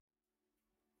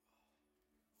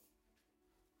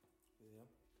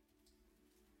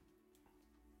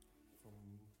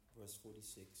verse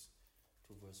 46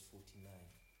 to verse 49.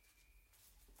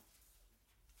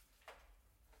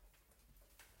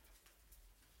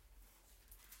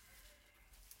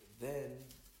 Then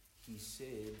he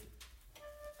said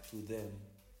to them,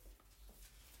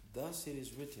 "Thus it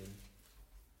is written,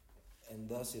 and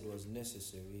thus it was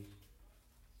necessary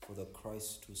for the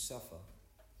Christ to suffer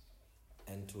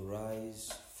and to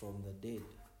rise from the dead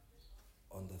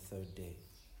on the third day."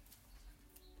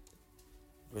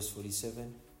 Verse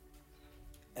 47,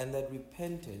 "And that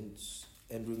repentance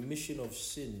and remission of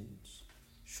sins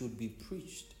should be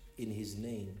preached in his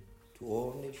name to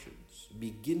all nations,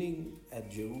 beginning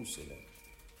at Jerusalem.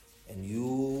 And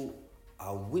you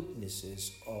are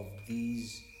witnesses of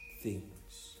these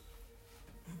things."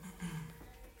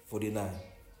 49,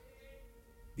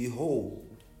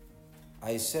 "Behold,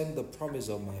 I send the promise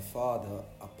of my Father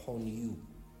upon you.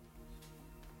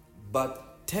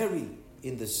 But tarry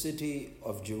in the city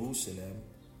of Jerusalem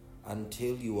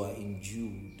until you are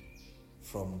endued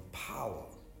from power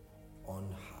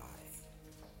on high.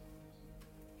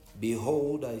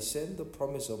 Behold, I send the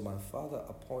promise of my Father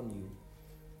upon you,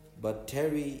 but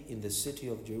tarry in the city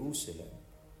of Jerusalem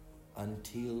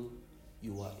until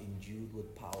you are endued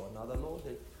with power." Now the Lord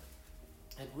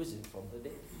had risen from the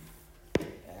dead,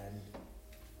 and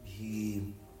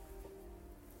he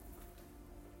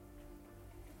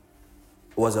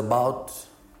was about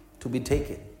to be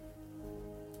taken,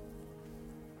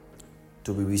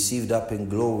 to be received up in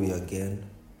glory again.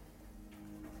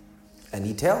 And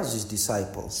he tells his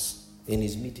disciples in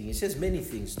his meeting, he says many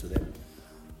things to them,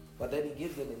 but then he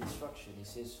gives them an instruction. He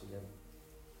says to them,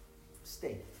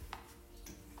 "Stay.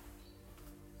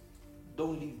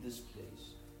 Don't leave this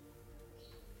place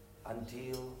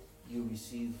until you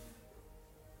receive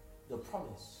the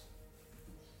promise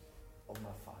of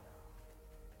my Father,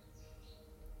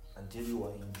 until you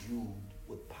are endued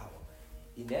with power."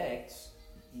 In Acts,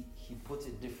 he puts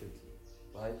it differently,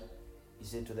 right? He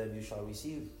said to them, "You shall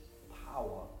receive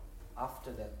power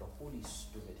after that the Holy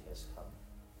Spirit has come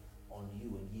on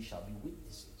you, and ye shall be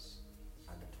witnesses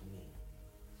unto me,"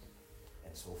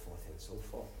 and so forth and so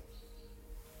forth.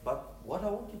 But what I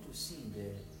want you to see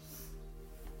there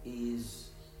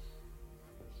is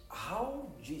how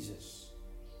Jesus,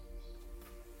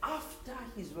 after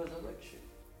his resurrection,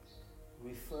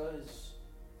 refers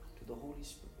to the Holy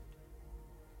Spirit.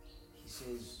 He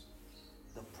says,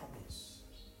 "The promise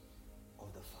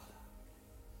of the Father."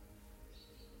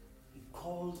 He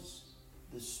calls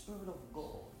the Spirit of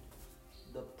God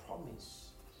the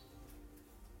promise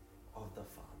of the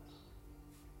Father.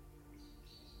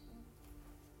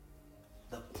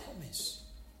 The promise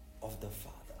of the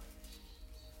Father.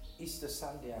 Easter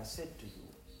Sunday, I said to you,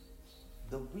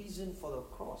 the reason for the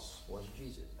cross was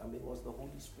was the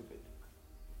Holy Spirit.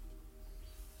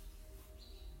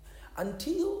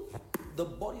 Until the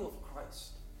body of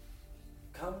Christ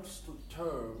comes to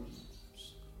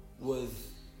terms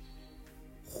with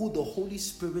who the Holy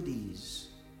Spirit is,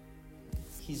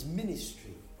 his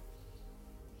ministry,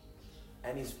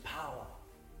 and his power,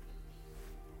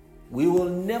 we will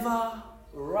never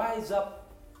rise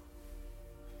up,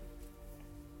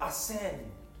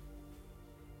 ascend,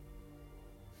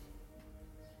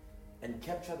 and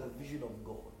capture the vision of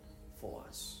God for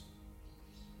us.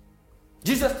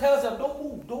 Jesus tells them, "Don't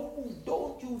move, don't move,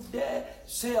 don't you dare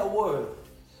say a word.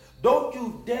 Don't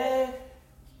you dare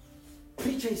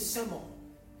preach a sermon.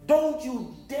 Don't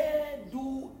you dare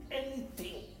do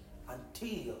anything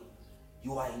until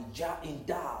you are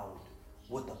endowed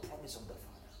with the promise of the Father."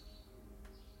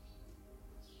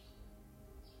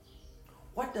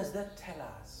 What does that tell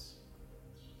us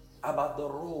about the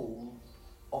role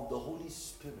of the Holy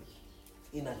Spirit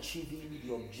in achieving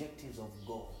the objectives of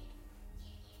God?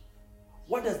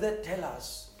 What does that tell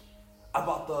us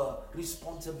about the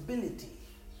responsibility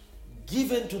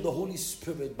given to the Holy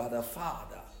Spirit by the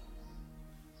Father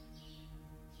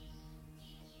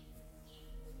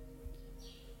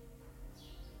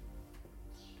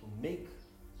to make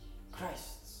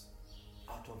Christs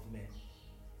out of men?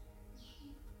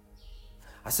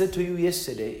 I said to you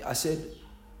yesterday, I said,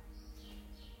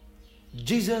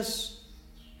 Jesus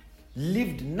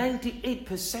lived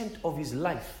 98% of his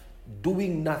life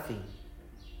doing nothing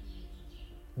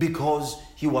because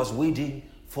he was waiting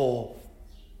for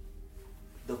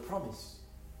the promise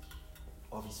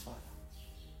of his Father.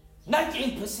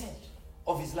 98%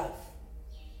 of his life,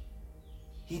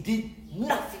 he did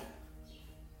nothing.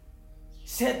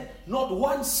 Said not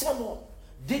one sermon,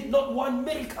 did not one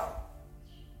miracle.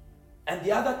 And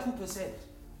the other 2%,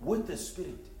 with the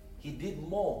Spirit, he did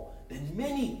more than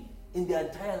many in their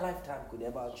entire lifetime could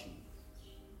ever achieve.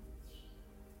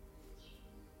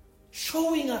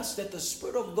 showing us that the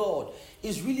Spirit of God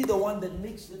is really the one that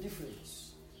makes the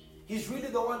difference. He's really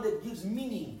the one that gives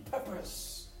meaning,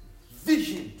 purpose,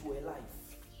 vision to a life.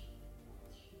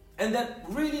 And that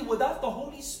really without the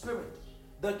Holy Spirit,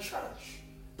 the church,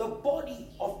 the body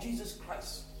of Jesus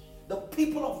Christ, the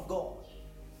people of God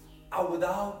are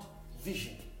without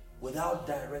vision, without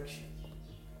direction,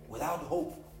 without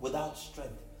hope, without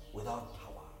strength, without power.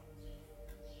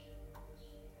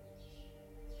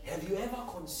 Have you ever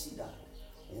considered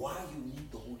why you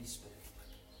need the Holy Spirit?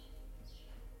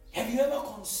 Have you ever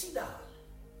considered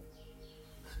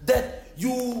that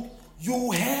you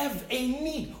have a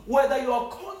need, whether you are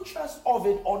conscious of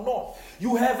it or not,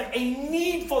 you have a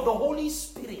need for the Holy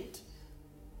Spirit,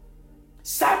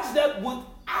 such that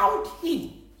without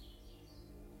Him,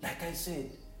 like I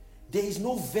said, there is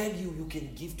no value you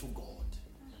can give to God.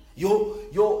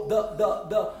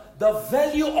 The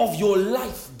value of your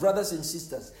life, brothers and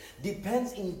sisters,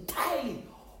 depends entirely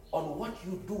on what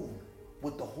you do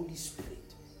with the Holy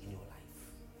Spirit in your life.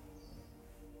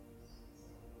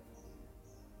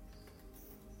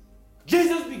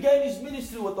 Jesus began his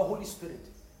ministry with the Holy Spirit.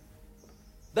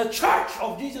 The church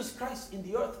of Jesus Christ in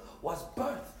the earth was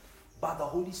birthed by the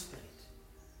Holy Spirit.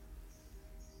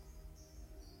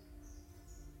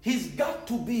 He's got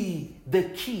to be the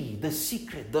key, the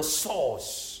secret, the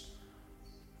source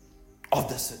of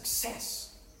the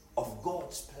success of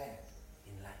God's plan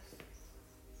in life.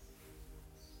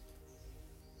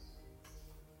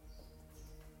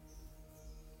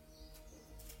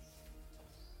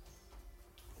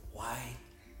 Why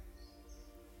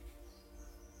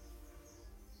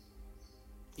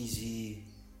is He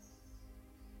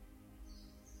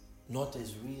not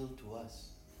as real to us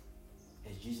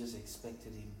as Jesus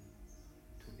expected Him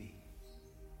to be?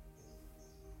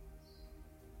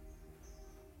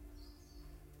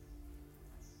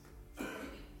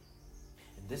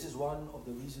 And this is one of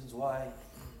the reasons why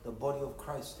the body of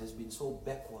Christ has been so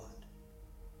backward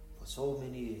for so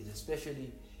many years,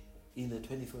 especially in the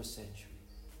 21st century.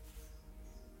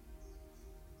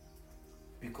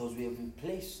 Because we have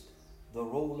replaced the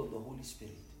role of the Holy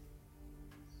Spirit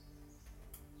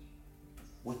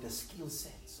with the skill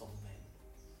sets of men,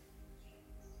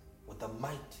 with the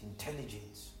might,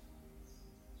 intelligence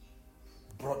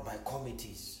brought by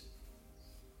committees.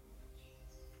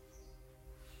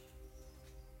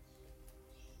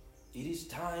 It is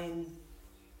time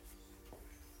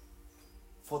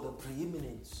for the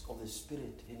preeminence of the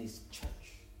Spirit in His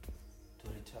church to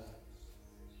return.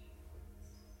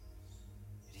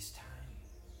 It is time.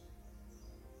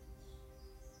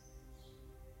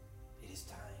 It is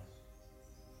time.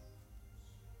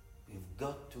 We've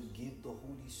got to give the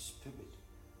Holy Spirit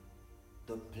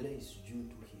the place due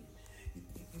to Him.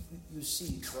 You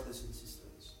see, brothers and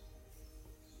sisters,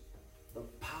 the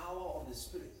power of the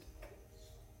Spirit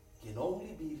can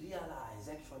only be realized,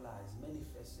 actualized,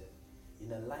 manifested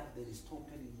in a life that is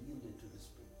totally yielded to the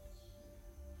Spirit.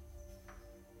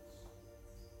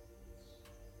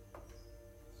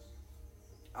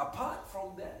 Apart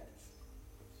from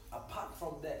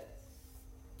that,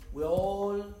 we're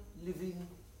all living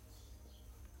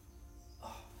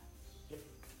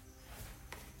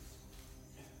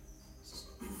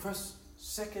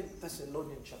Second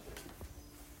Thessalonians chapter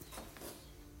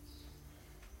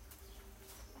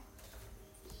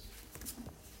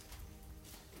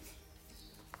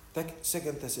 2.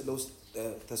 Second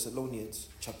Thessalonians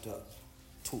chapter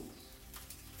 2.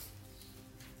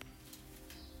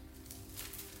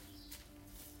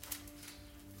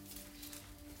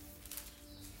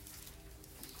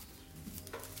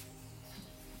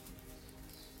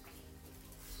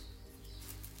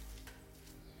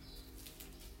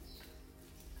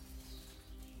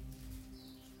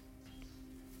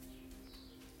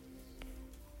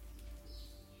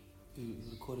 You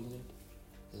recording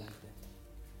that? Like that.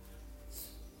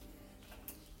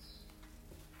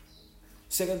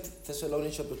 Second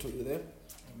Thessalonians chapter 2, you there?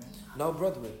 Amen. Now,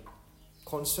 brethren,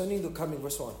 concerning the coming,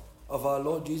 verse 1, of our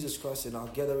Lord Jesus Christ and our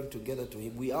gathering together to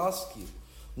Him, we ask you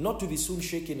not to be soon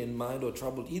shaken in mind or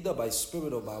troubled either by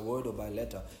spirit or by word or by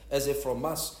letter, as if from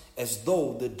us, as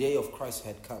though the day of Christ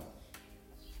had come.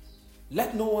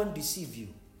 Let no one deceive you.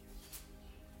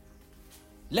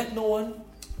 Let no one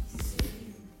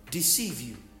deceive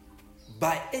you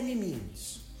by any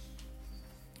means.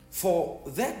 For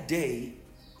that day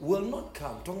will not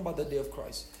come, talking about the day of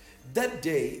Christ, that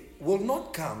day will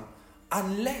not come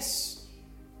unless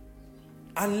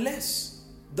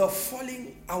the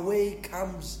falling away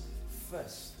comes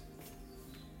first.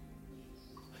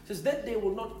 It says that day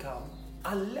will not come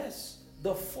unless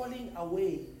the falling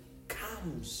away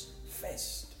comes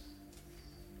first.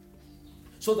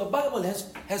 So the Bible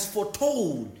has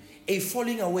foretold a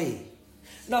falling away.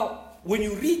 Now, when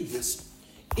you read this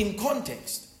in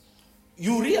context,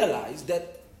 you realize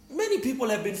that many people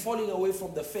have been falling away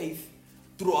from the faith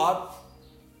throughout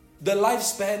the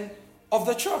lifespan of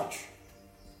the church.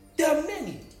 There are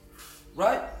many,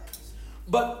 right?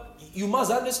 But you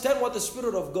must understand what the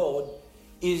Spirit of God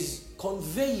is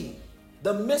conveying.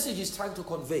 The message is trying to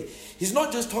convey. He's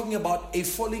not just talking about a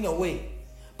falling away,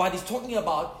 but he's talking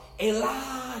about a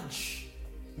large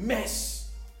mess,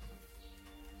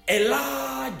 a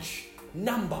large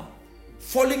number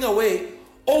falling away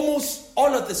almost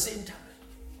all at the same time.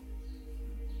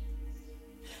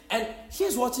 And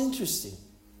here's what's interesting.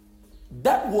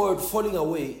 That word falling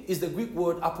away is the Greek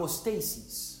word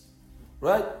apostasis,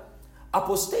 right?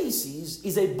 Apostasis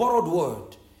is a borrowed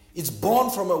word. It's born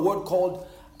from a word called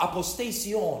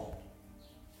apostasion.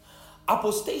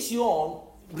 Apostasion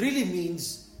really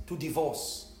means to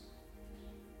divorce.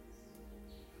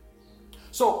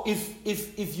 So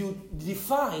if you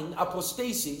define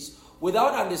apostasis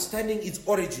without understanding its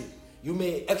origin, you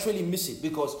may actually miss it,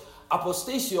 because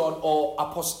apostasion or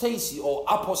apostasy or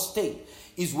apostate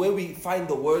is where we find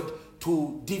the word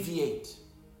to deviate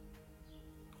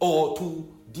or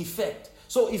to defect.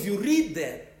 So if you read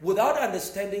that without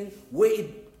understanding where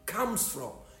it comes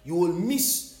from, you will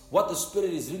miss what the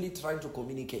Spirit is really trying to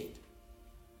communicate.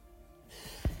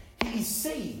 He is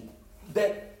saying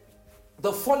that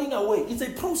the falling away is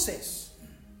a process.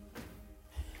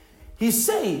 He's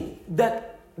saying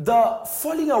that the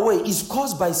falling away is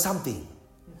caused by something.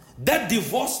 That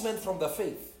divorcement from the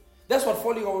faith. That's what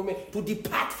falling away means, to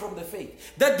depart from the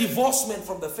faith. That divorcement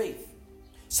from the faith,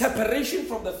 separation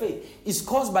from the faith, is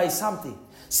caused by something.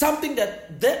 Something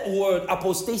that word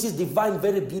apostasis defines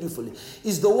very beautifully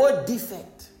is the word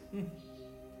defect.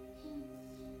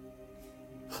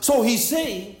 So he's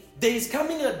saying there is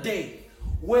coming a day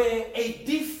where a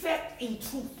defect in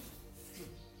truth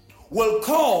will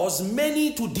cause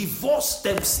many to divorce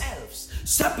themselves,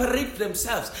 separate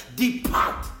themselves,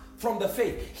 depart from the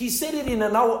faith. He said it in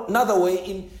another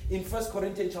way in 1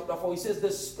 Corinthians chapter 4. He says,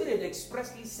 the Spirit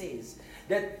expressly says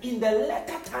that in the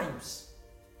latter times,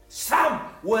 some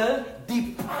will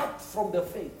depart from the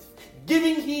faith,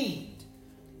 giving heed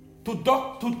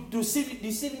to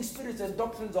deceiving spirits and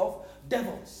doctrines of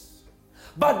devils.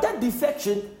 But that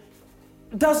defection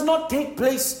does not take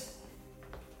place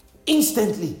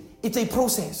instantly. It's a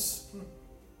process.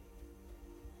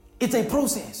 It's a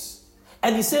process.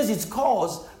 And he says it's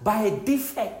caused by a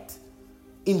defect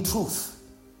in truth,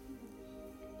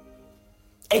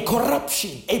 a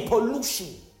corruption, a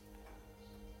pollution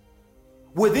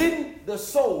within the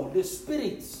soul, the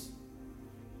spirits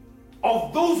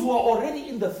of those who are already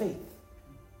in the faith.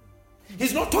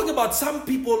 He's not talking about some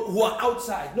people who are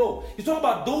outside. No, he's talking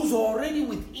about those who are already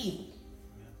within.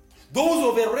 Those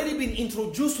who have already been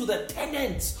introduced to the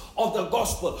tenets of the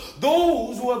gospel.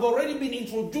 Those who have already been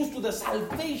introduced to the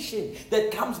salvation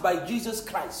that comes by Jesus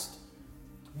Christ.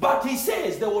 But he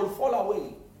says they will fall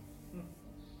away.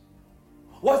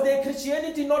 Was their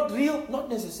Christianity not real? Not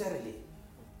necessarily.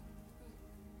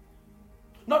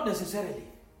 Not necessarily.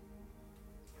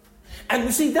 And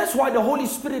you see, that's why the Holy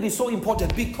Spirit is so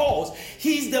important, because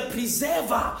He's the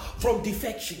preserver from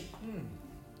defection.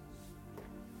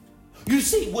 You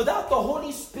see, without the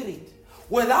Holy Spirit,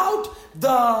 without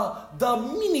the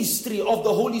ministry of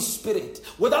the Holy Spirit,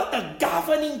 without the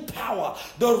governing power,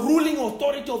 the ruling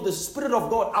authority of the Spirit of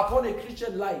God upon a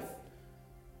Christian life,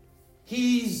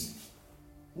 he's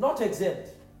not exempt,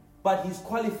 but he's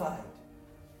qualified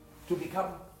to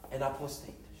become an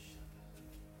apostate.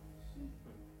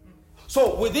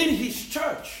 So within his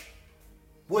church,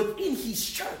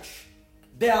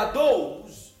 there are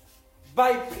those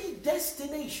by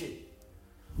predestination,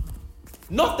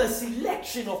 not the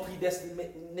selection of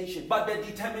predestination, but the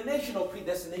determination of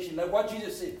predestination, like what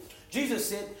Jesus said. Jesus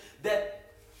said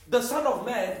that the Son of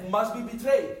Man must be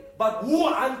betrayed, but who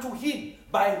unto him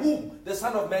by whom the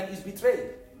Son of Man is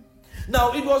betrayed?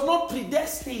 Now, it was not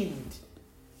predestined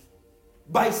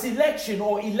by selection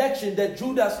or election that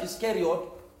Judas Iscariot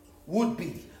would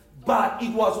be, but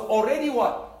it was already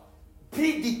what?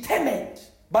 Predetermined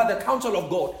by the counsel of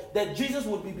God that Jesus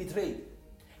would be betrayed.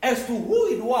 As to who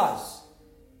it was,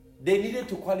 they needed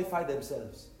to qualify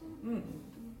themselves.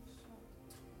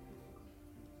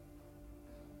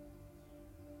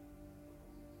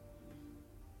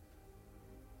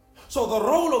 So the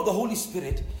role of the Holy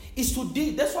Spirit is to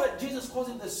deal. That's why Jesus calls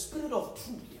it the Spirit of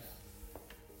truth.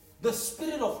 The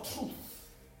Spirit of truth.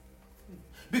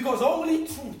 Because only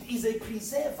truth is a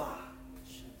preserver.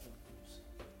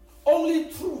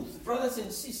 Only truth, brothers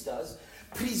and sisters,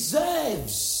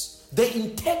 preserves the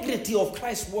integrity of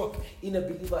Christ's work in a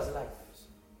believer's life.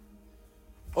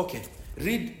 Okay,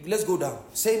 read, let's go down.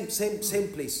 Same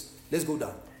place. Let's go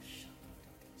down.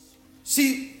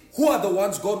 See, who are the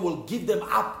ones God will give them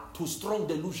up to strong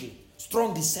delusion,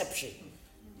 strong deception?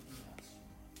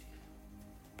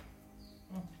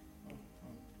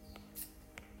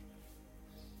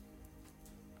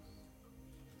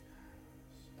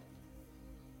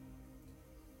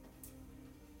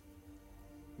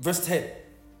 Verse 10.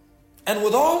 And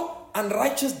with all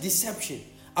unrighteous deception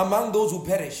among those who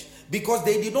perish, because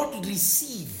they did not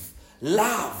receive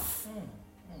love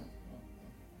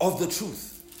of the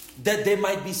truth, that they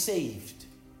might be saved.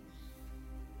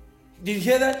 Did you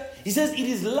hear that? He says it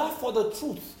is love for the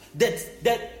truth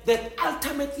that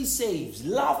ultimately saves.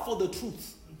 Love for the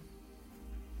truth.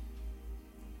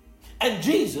 And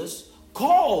Jesus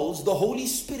calls the Holy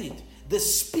Spirit the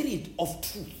Spirit of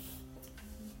truth.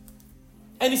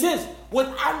 And he says, with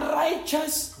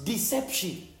unrighteous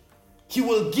deception, he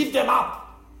will give them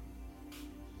up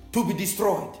to be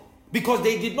destroyed because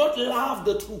they did not love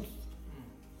the truth.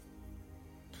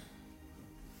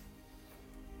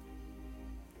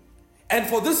 And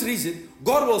for this reason,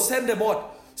 God will send them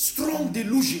what? Strong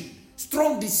delusion,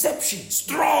 strong deception,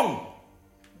 strong.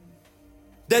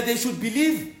 That they should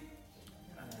believe.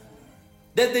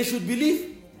 That they should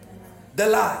believe the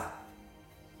lie.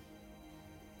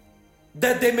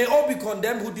 That they may all be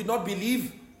condemned who did not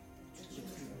believe,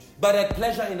 but had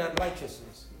pleasure in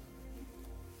unrighteousness.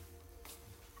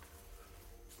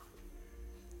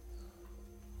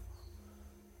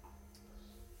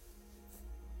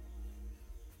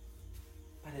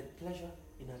 But had pleasure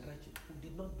in unrighteousness, who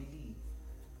did not believe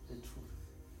the truth.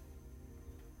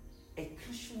 A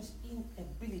Christian's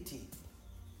inability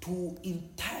to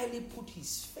entirely put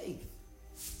his faith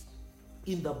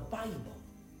in the Bible,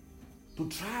 to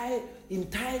try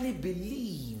entirely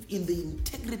believe in the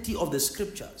integrity of the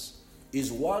scriptures,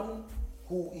 is one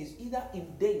who is either in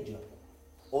danger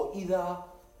or either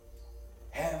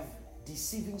have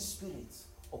deceiving spirits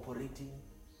operating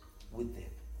with them.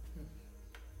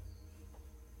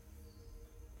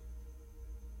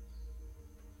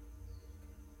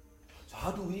 So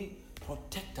how do we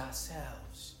protect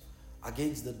ourselves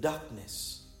against the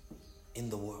darkness in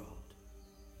the world?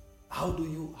 How do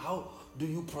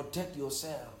you protect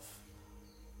yourself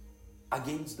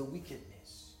against the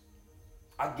wickedness,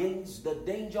 against the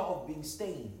danger of being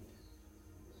stained,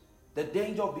 the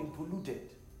danger of being polluted,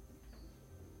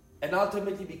 and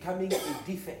ultimately becoming a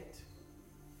defect?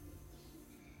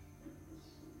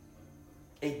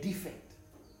 A defect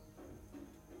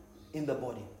in the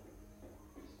body.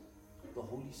 The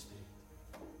Holy Spirit.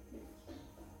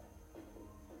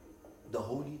 The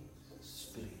Holy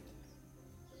Spirit.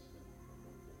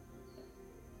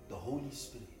 The Holy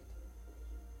Spirit.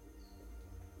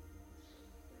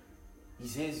 He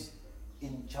says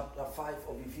in chapter 5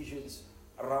 of Ephesians,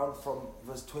 around from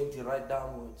verse 20 right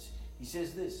downwards, he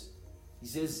says this. He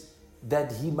says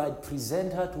that he might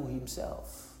present her to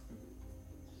himself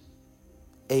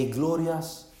a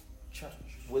glorious church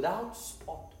without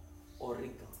spot or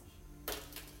wrinkle.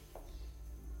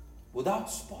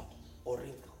 Without spot or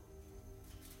wrinkle.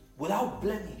 Without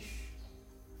blemish.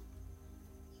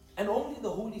 And only the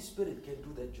Holy Spirit can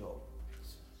do that job.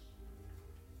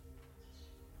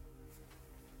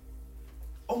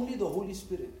 Only the Holy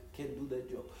Spirit can do that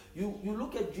job. You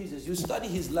look at Jesus, you study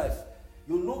his life,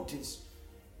 you'll notice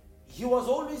he was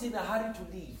always in a hurry to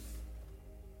leave.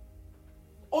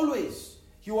 Always.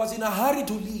 He was in a hurry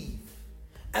to leave.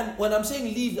 And when I'm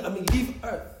saying leave, I mean leave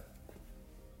earth.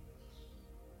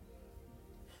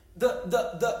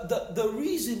 The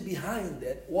reason behind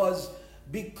that was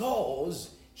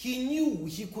because he knew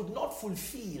he could not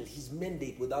fulfill his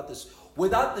mandate without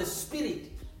the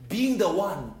Spirit being the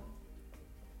one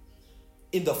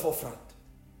in the forefront.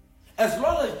 As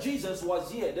long as Jesus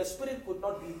was here, the Spirit could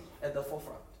not be at the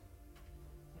forefront.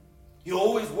 He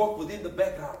always walked within the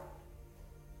background.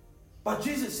 But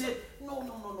Jesus said, no.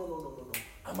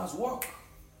 I must walk.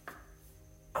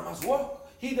 I must walk.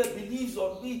 He that believes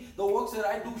on me, the works that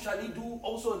I do shall he do,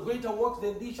 also greater works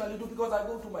than these shall he do, because I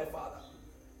go to my Father.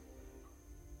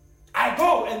 I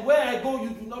go, and where I go you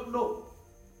do not know.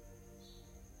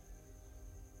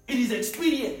 It is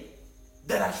expedient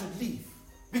that I should leave.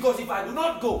 Because if I do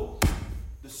not go,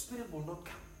 the Spirit will not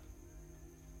come.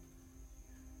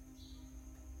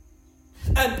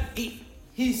 And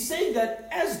he's saying that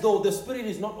as though the Spirit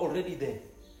is not already there.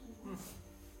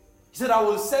 He said, I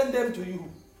will send them to you.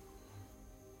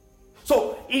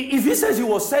 So if he says he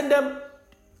will send them,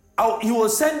 he will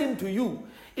send him to you,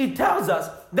 it tells us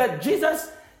that Jesus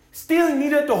still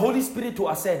needed the Holy Spirit to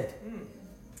ascend.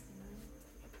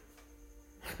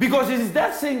 Because it is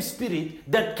that same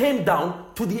spirit that came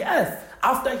down to the earth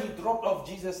after he dropped off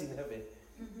Jesus in heaven.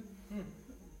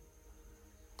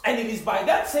 And it is by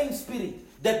that same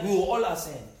spirit that we will all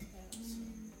ascend.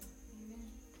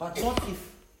 But not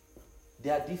if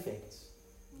there are defects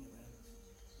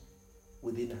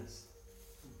within us.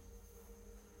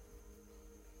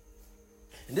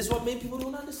 And this is what many people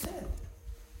don't understand.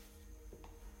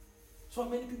 That's what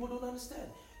many people don't understand.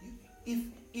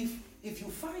 If you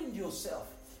find yourself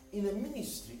in a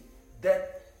ministry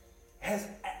that has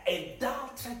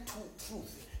adulterated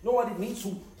truth, you know what it means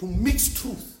to mix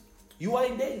truth? You are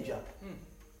in danger.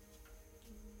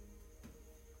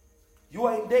 You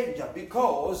are in danger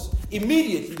because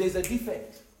immediately there's a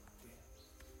defect.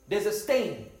 There's a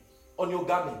stain on your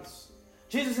garments.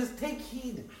 Jesus says, take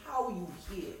heed how you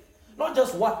hear. Not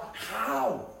just what,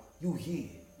 how you hear.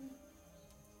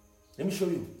 Let me show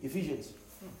you. Ephesians.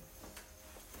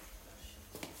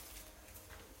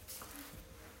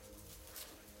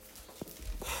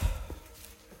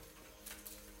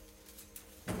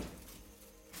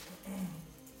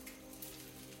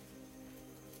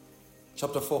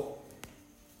 Chapter 4.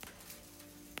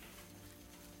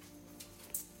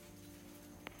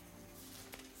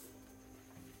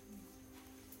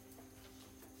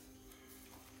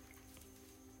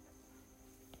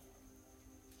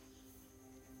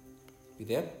 You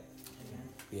there?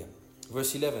 Yeah.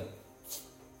 Verse 11.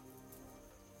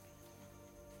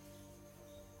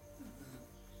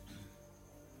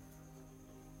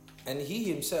 And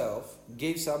he himself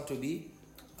gave some to be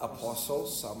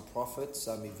apostles, some prophets,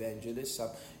 some evangelists, some...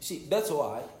 See, that's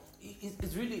why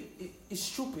it's really it's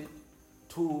stupid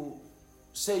to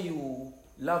say you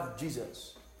love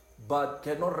Jesus but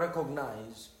cannot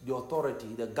recognize the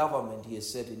authority, the government he has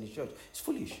set in his church. It's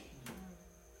foolish.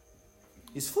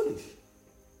 It's foolish.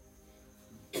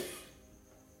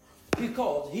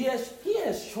 Because he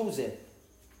has chosen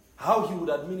how he would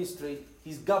administrate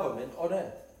his government on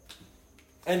earth.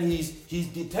 And he's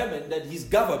determined that his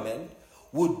government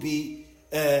would be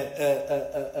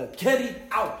carried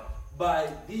out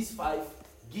by these 5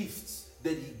 gifts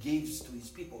that he gives to his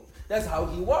people. That's how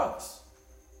he works.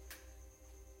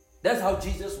 That's how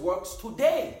Jesus works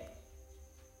today.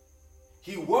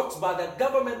 He works by the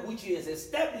government which he has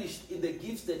established in the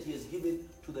gifts that he has given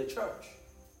to the church.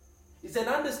 It's an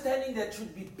understanding that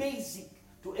should be basic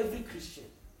to every Christian.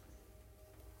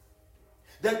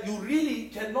 That you really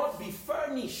cannot be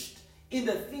furnished in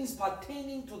the things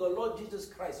pertaining to the Lord Jesus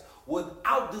Christ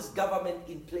without this government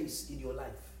in place in your life.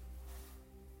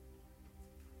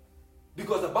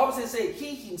 Because the Bible says,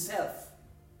 he himself.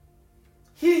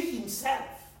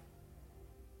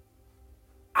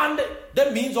 And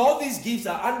that means all these gifts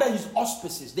are under his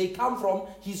auspices. They come from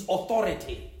his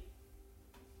authority.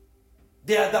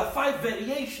 They are the 5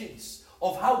 variations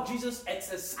of how Jesus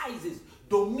exercises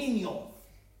dominion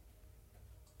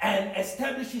and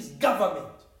establishes government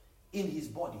in his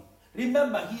body.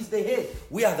 Remember, he's the head.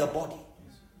 We are the body.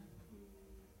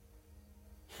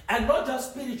 And not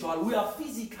just spiritual, we are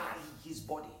physically his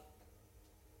body.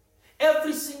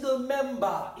 Every single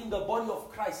member in the body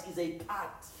of Christ is a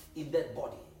part in that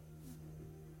body.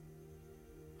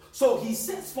 So he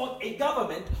sets forth a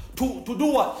government to do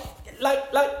what?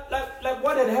 Like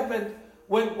what had happened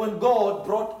when God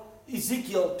brought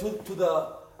Ezekiel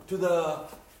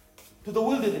to the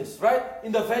wilderness, right?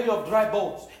 In the valley of dry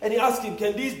bones. And he asked him,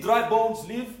 can these dry bones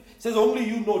live? He says, only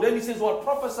you know. Then he says, well,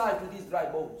 prophesy to these dry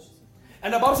bones.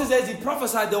 And the Bible says, as he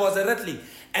prophesied, there was a rattling.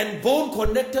 And bone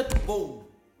connected to bone.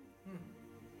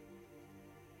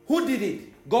 Who did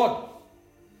it? God.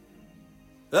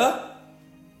 Huh?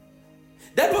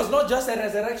 That was not just a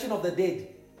resurrection of the dead.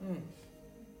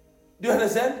 Do you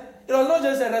understand? It was not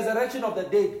just a resurrection of the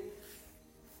dead.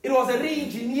 It was a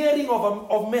re-engineering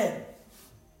of men.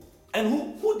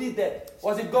 And who did that?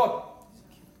 Was it God?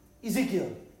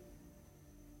 Ezekiel.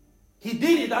 He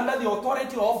did it under the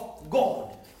authority of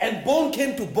God. And bone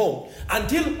came to bone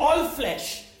until all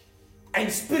flesh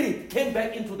and spirit came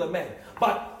back into the man.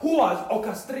 But who was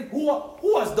orchestrating?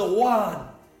 Who was the one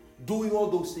doing all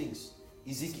those things?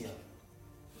 Ezekiel.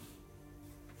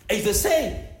 It's the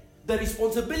same. The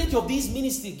responsibility of these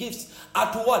ministry gifts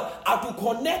are to what? Are to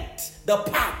connect the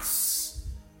parts.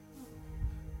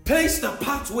 Place the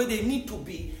parts where they need to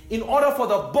be in order for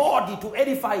the body to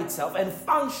edify itself and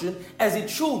function as it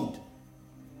should.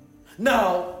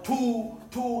 Now,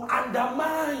 to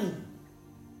undermine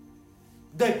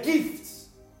the gifts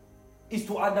is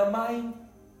to undermine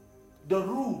the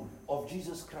rule of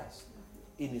Jesus Christ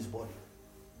in his body.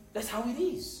 That's how it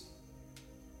is.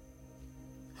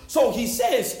 So he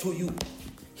says to you,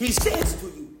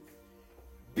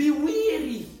 be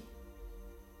weary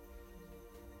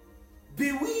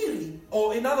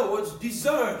in other words,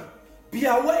 discern, be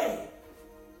aware,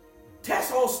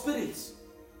 test all spirits.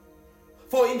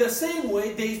 For in the same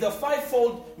way, there is the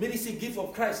fivefold ministry gift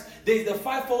of Christ. There is the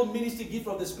fivefold ministry gift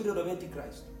of the spirit of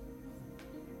Antichrist.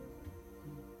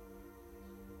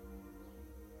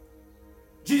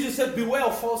 Jesus said, beware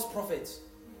of false prophets.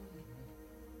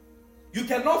 You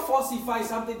cannot falsify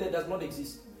something that does not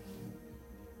exist.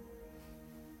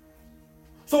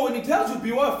 So when he tells you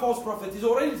beware of false prophets, he's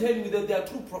already telling you that they are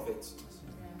true prophets.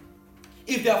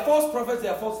 If they are false prophets, they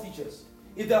are false teachers.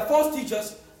 If they are false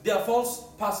teachers, they are false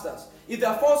pastors. If they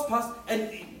are false pastors,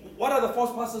 and what are the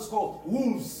false pastors called?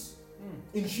 Wolves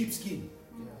in sheepskin.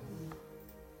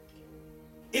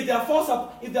 If they are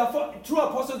true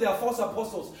apostles, they are false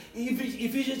apostles.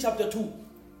 Ephesians chapter 2.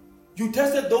 You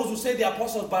tested those who say they are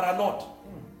apostles but are not.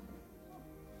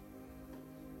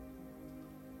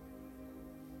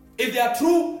 If they are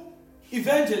true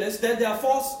evangelists, then they are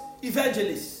false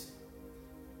evangelists.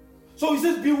 So he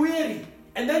says, be wary.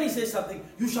 And then he says something.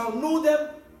 You shall know them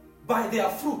by their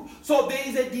fruit. So there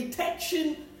is a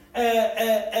detection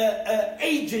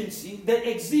agency that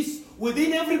exists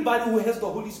within everybody who has the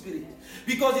Holy Spirit.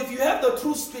 Because if you have the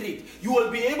true Spirit, you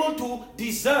will be able to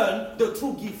discern the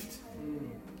true gift.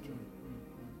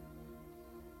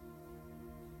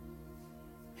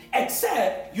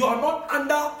 Except you are not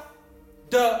under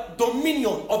the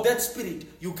dominion of that Spirit,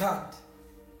 you can't.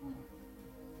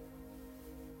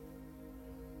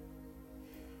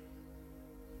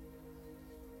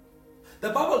 The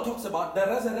Bible talks about the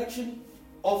resurrection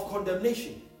of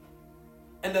condemnation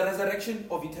and the resurrection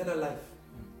of eternal life.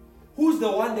 Who's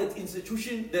the one that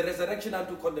institution the resurrection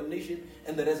unto condemnation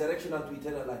and the resurrection unto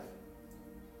eternal life?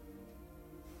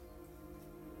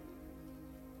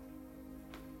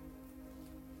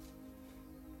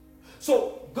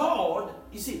 So God,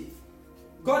 you see,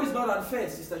 God is not unfair,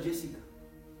 Sister Jessica.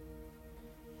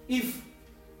 If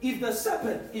the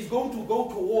serpent is going to go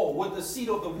to war with the seed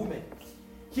of the woman,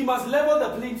 he must level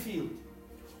the playing field.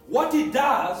 What he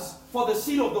does for the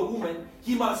seed of the woman,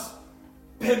 he must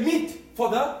permit for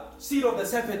the seed of the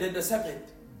serpent and the serpent.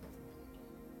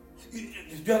 Do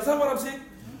you understand what I'm saying?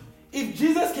 If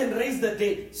Jesus can raise the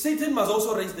dead, Satan must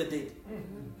also raise the dead.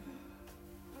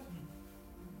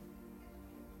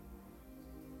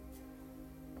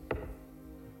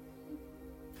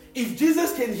 If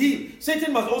Jesus can heal,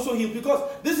 Satan must also heal, because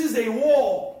this is a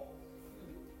war.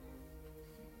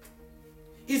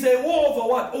 It's a war over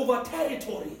what? Over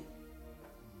territory.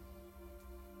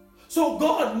 So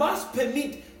God must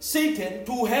permit Satan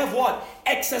to have what?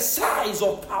 Exercise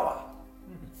of power.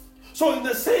 So in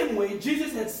the same way,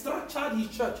 Jesus had structured his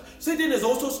church. Satan has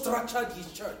also structured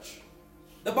his church.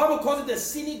 The Bible calls it the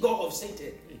synagogue of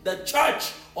Satan. The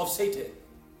church of Satan.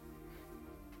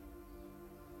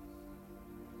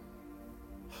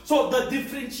 So the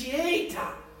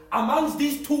differentiator amongst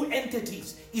these two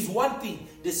entities is one thing: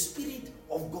 the Spirit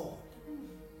of God.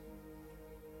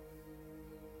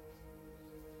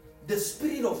 The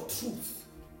Spirit of truth,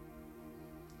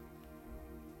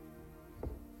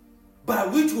 by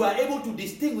which we are able to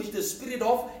distinguish the spirit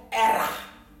of error.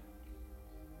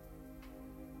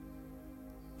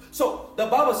 So the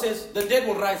Bible says the dead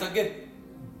will rise again.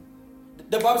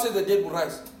 The Bible says the dead will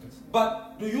rise.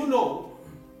 But do you know,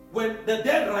 when the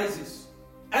dead rises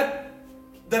at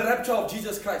the rapture of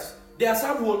Jesus Christ, there are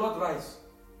some who will not rise.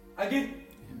 Again,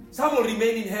 some will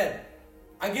remain in hell.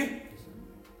 Again,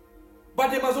 but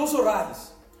they must also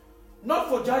rise. Not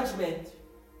for judgment,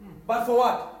 but for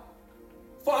what?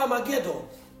 For Armageddon.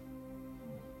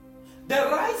 The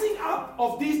rising up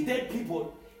of these dead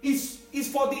people is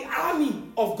for the army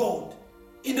of God.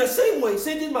 In the same way,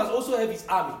 Satan must also have his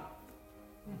army.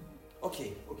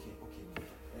 Okay.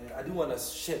 I didn't want to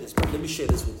share this, but let me share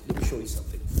this with you. Let me show you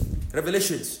something.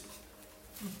 Revelations.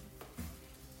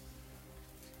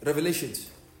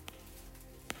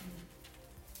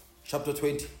 Chapter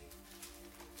 20.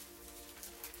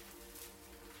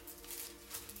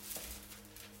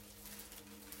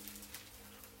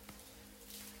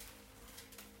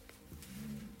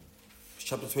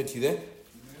 Chapter 20 there? Amen.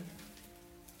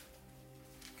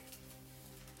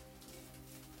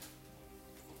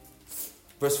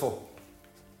 Verse 4.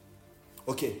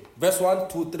 Okay, verse 1,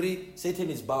 2, 3, Satan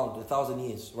is bound 1,000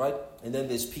 years, right? And then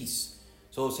there's peace.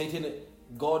 So Satan,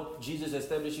 God, Jesus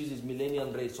establishes his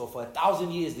millennial reign. So for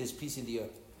 1,000 years, there's peace in the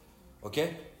earth.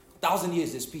 Okay? 1,000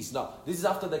 years, there's peace. Now, this is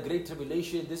after the Great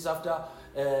Tribulation. This is after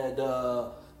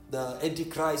the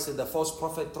Antichrist and the false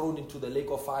prophet thrown into the lake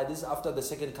of fire. This is after the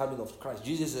second coming of Christ.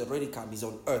 Jesus has already come. He's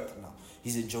on earth now.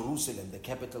 He's in Jerusalem, the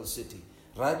capital city,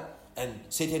 right? And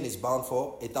Satan is bound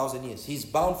for 1,000 years. He's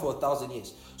bound for 1,000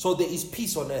 years. So there is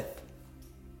peace on earth.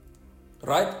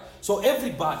 Right? So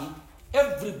everybody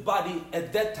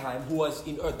at that time who was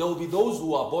in earth, there will be those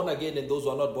who are born again and those who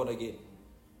are not born again.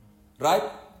 Right?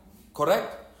 Correct?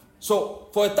 So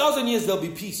for 1,000 years there'll be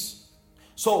peace.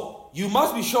 So you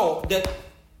must be sure that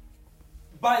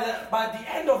by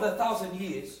the end of the 1,000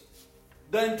 years,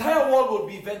 the entire world will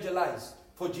be evangelized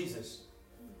for Jesus.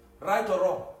 Right or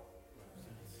wrong?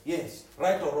 Yes,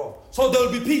 right or wrong. So there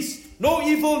will be peace. No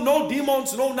evil, no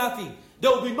demons, no nothing.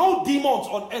 There will be no demons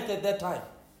on earth at that time.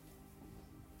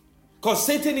 Because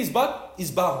Satan is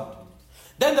bound.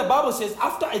 Then the Bible says,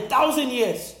 after 1,000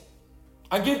 years,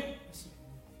 again,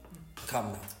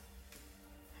 come now.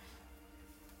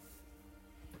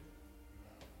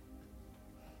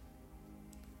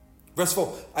 Verse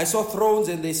 4, I saw thrones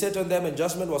and they sat on them and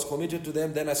judgment was committed to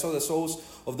them. Then I saw the souls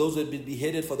of those who had been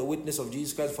beheaded for the witness of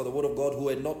Jesus Christ, for the word of God, who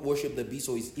had not worshipped the beast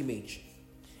or his image,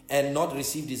 and not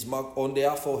received his mark on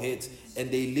their foreheads,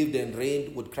 and they lived and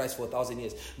reigned with Christ for 1,000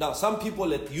 years. Now, some people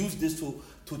have used this to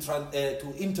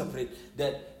interpret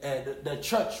that the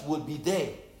church will be there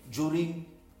during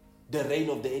the reign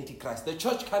of the Antichrist. The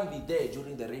church can't be there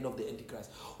during the reign of the Antichrist.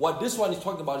 What this one is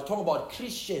talking about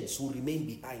Christians who remain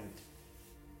behind,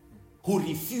 who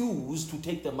refuse to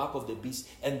take the mark of the beast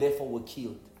and therefore were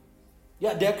killed.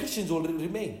 Yeah, their Christians will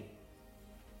remain.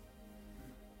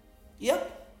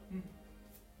 Yep.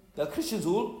 The Christians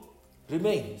will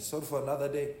remain. Sorry for another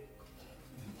day.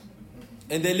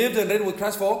 And they lived and reigned with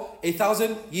Christ for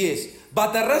 1,000 years.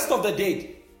 But the rest of the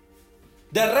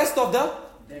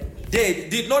dead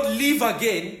did not live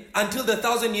again until the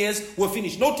 1,000 years were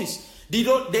finished. Notice, they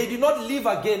did not live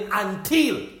again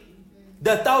until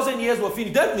the 1,000 years were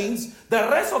finished. That means the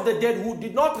rest of the dead who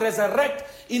did not resurrect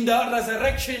in the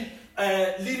resurrection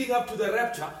leading up to the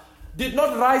rapture did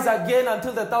not rise again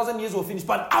until the 1,000 years were finished.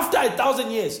 But after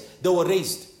 1,000 years, they were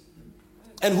raised.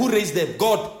 And who raised them?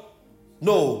 God?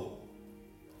 No.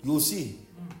 You'll see.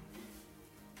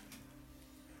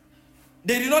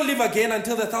 They did not live again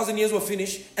until the 1,000 years were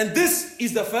finished. And this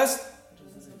is the first.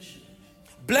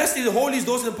 Blessed is the holy is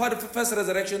those in part of the first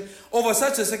resurrection. Over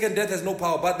such a second death has no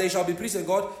power, but they shall be priests of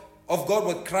God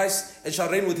with Christ, and shall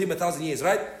reign with him 1,000 years.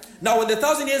 Right? Now, when the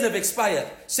 1,000 years have expired,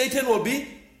 Satan will be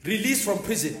released from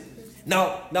prison.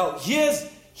 Now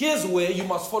here's where you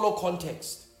must follow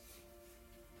context.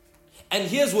 And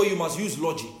here's where you must use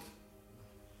logic.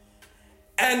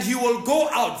 And he will go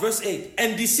out, verse 8,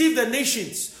 and deceive the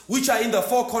nations which are in the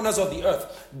four corners of the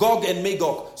earth, Gog and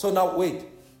Magog. So now wait.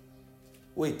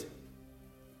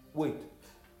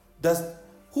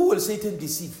 Who will Satan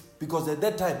deceive? Because at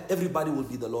that time, everybody will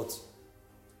be the Lord's.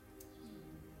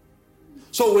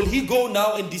 So will he go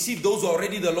now and deceive those who are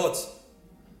already the Lord's?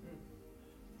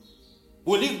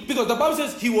 Will he? Because the Bible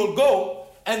says he will go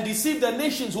and deceive the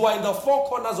nations who are in the four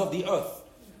corners of the earth.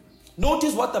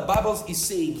 Notice what the Bible is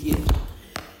saying here.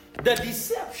 The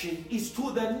deception is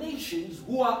to the nations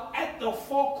who are at the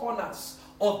four corners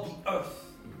of the earth.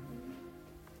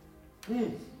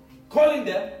 Calling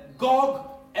them Gog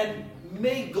and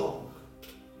Magog.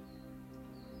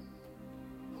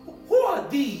 Who are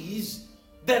these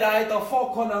that are at the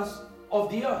four corners of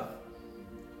the earth?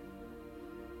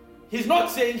 He's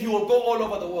not saying he will go all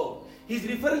over the world. He's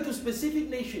referring to specific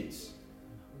nations.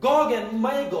 Gog and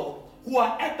Magog, who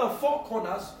are at the four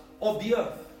corners of the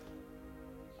earth.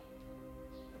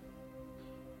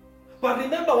 But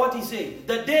remember what he said.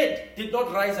 The dead did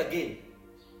not rise again.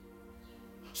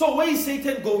 So where is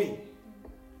Satan going?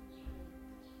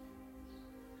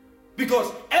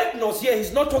 Because ethnos here,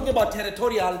 he's not talking about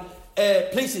territorial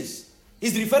places.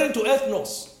 He's referring to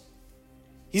ethnos.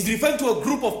 He's referring to a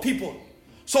group of people.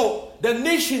 So the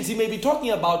nations he may be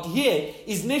talking about here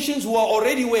is nations who are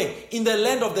already where? In the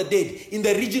land of the dead, in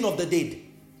the region of the dead.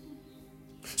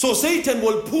 So Satan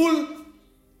will pull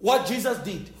what Jesus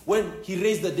did when he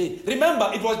raised the dead.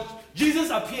 Remember, it was Jesus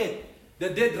appeared, the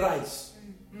dead rise.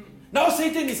 Now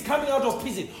Satan is coming out of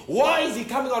prison. Why is he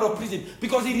coming out of prison?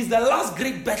 Because it is the last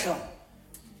great battle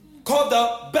called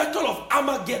the Battle of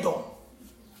Armageddon.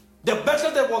 The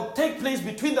battle that will take place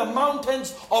between the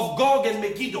mountains of Gog and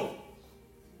Megiddo.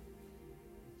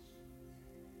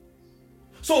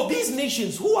 So these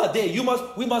nations, who are they?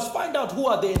 We must find out who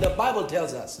are they. The Bible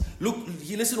tells us. Look,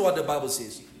 listen to what the Bible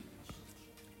says.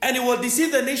 And it will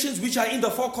deceive the nations which are in the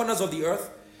four corners of the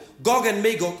earth, Gog and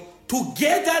Magog, to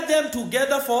gather them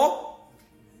together for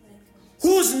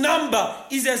whose number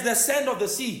is as the sand of the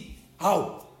sea.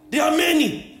 How? There are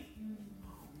many.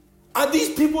 Are these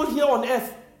people here on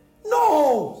earth?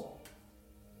 No.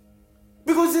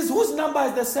 Because it's whose number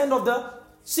is the sand of the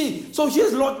sea. So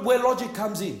here's where logic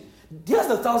comes in. Here's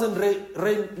the 1,000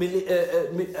 reign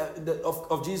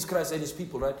of Jesus Christ and his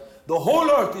people, right? The whole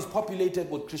earth is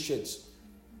populated with Christians.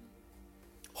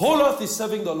 Whole earth is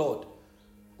serving the Lord.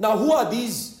 Now, who are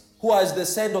these who are as the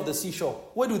sand of the seashore?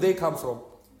 Where do they come from?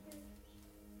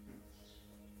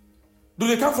 Do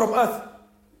they come from earth?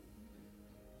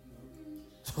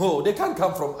 No, they can't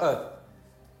come from earth.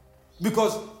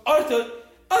 Because earth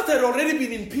had already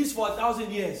been in peace for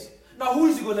 1,000 years. Now, who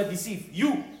is going to deceive?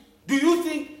 You. Do you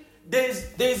think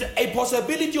there's a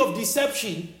possibility of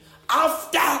deception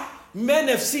after men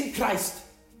have seen Christ?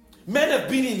 Men have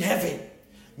been in heaven.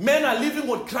 Men are living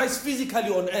with Christ physically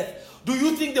on earth. Do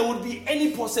you think there would be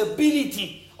any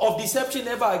possibility of deception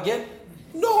ever again?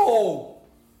 No.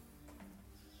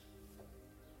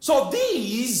 So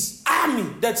these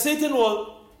army that Satan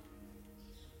will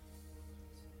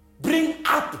bring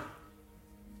up,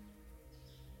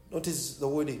 notice the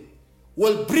wording,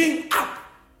 will bring up,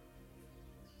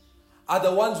 are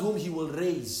the ones whom he will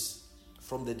raise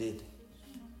from the dead.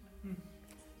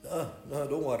 No,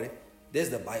 don't worry. There's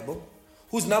the Bible.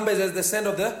 Whose number is as the sand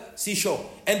of the seashore.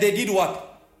 And they did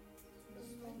what?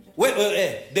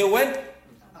 They went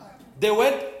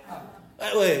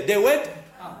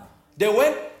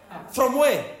from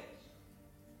where?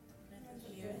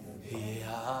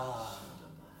 Yeah.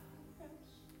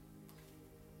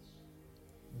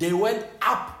 They went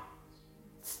up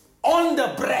on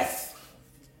the breadth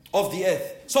of the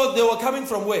earth. So they were coming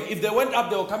from where? If they went up,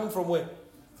 they were coming from where?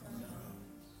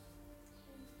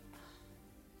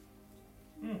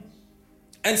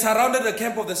 And surrounded the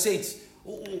camp of the saints.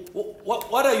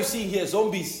 What are you seeing here?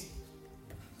 Zombies.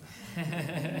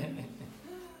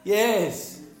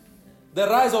 Yes. The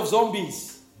rise of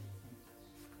zombies.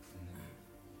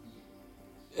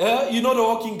 You know The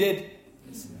Walking Dead?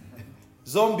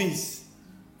 Zombies.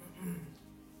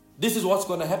 This is what's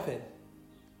going to happen.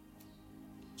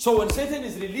 So when Satan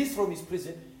is released from his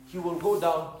prison, he will go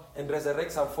down and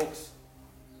resurrect some folks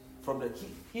from the...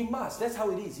 He must. That's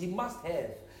how it is. He must have.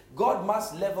 God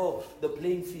must level the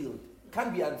playing field.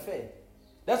 Can't be unfair.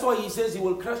 That's why he says he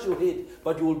will crush your head,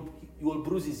 but you will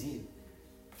bruise his heel.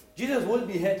 Jesus will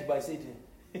be hurt by Satan.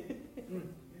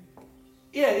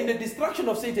 Yeah, in the destruction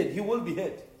of Satan, he will be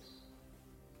hurt.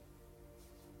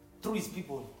 Through his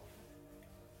people.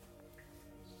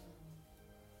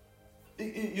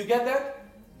 You get that?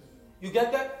 You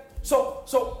get that? So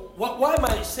why am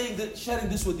I saying that, sharing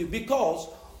this with you? Because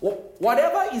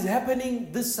whatever is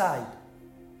happening this side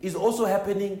is also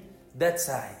happening that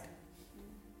side.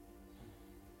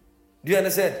 Do you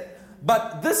understand?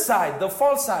 But this side, the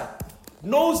false side,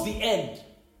 knows the end.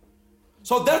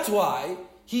 So that's why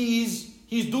he's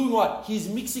doing what? He's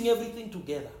mixing everything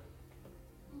together.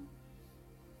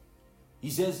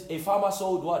 He says a farmer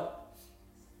sowed what?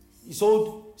 He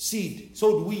sowed seed,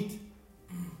 sowed wheat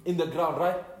in the ground,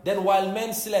 right? Then while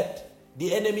men slept,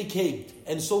 the enemy came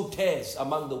and sowed tares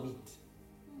among the wheat.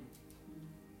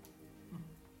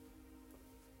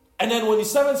 And then when his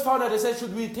servants found out, they said,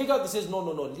 should we take out? He says, no,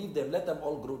 leave them. Let them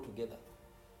all grow together.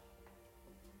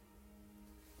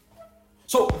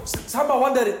 So some are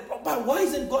wondering, but why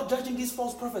isn't God judging these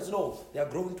false prophets? No, they are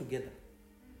growing together.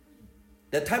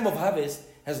 The time of harvest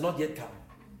has not yet come.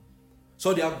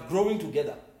 So they are growing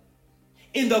together.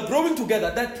 In the growing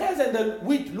together, the tares and the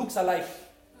wheat looks alike.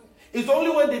 It's only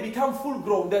when they become full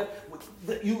grown that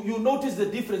you notice the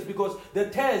difference, because the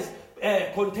tares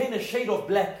contain a shade of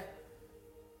black.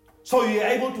 So you're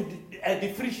able to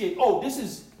differentiate. Oh, this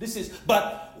is.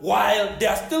 But while they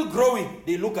are still growing,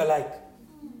 they look alike.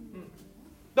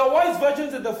 The wise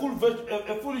virgins and the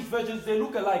foolish virgins, they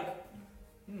look alike.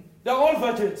 They're all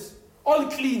virgins, all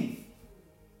clean.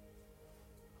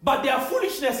 But their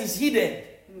foolishness is hidden.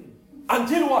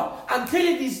 Until what? Until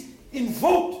it is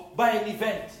invoked by an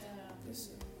event.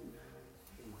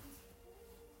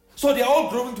 So they're all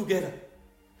growing together.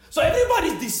 So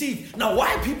everybody's deceived. Now,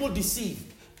 why are people deceived?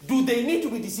 Do they need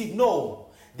to be deceived? No.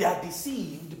 They are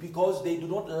deceived because they do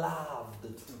not love the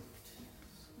truth.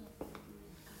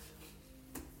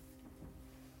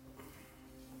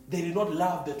 They do not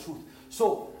love the truth.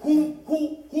 So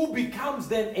who becomes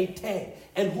then a tare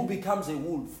and who becomes a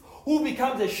wolf? Who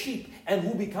becomes a sheep and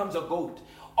who becomes a goat?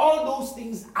 All those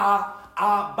things are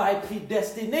by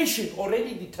predestination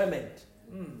already determined.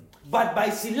 But by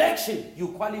selection, you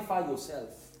qualify yourself.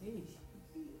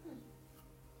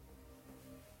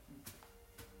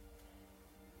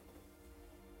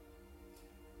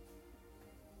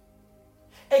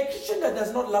 A Christian that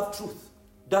does not love truth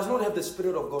does not have the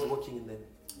Spirit of God working in them.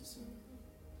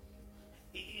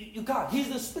 You can't. He's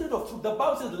the Spirit of truth. The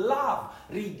Bible says love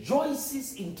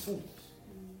rejoices in truth.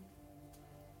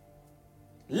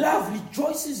 Love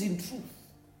rejoices in truth.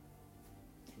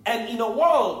 And in a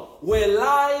world where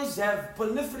lies have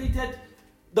proliferated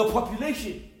the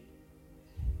population,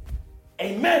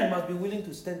 A man must be willing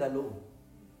to stand alone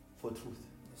for truth.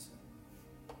 Yes,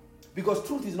 sir. Because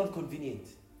truth is not convenient.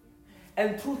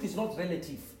 And truth is not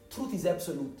relative. Truth is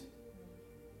absolute.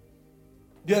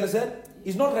 Do you understand?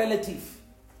 It's not relative.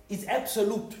 It's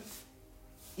absolute.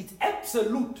 It's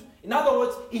absolute. In other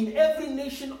words, in every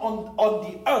nation on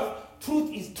the earth,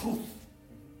 truth is truth.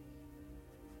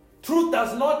 Truth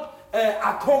does not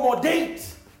accommodate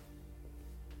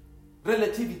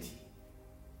relativity.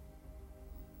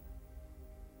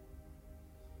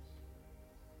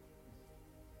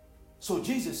 So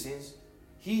Jesus says,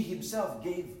 he himself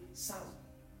gave some.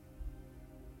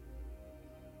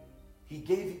 He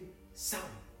gave some.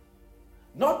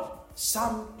 Not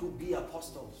some to be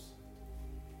apostles.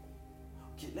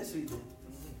 Okay, let's read it.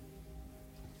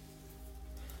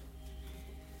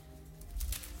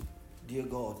 Dear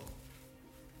God,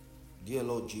 dear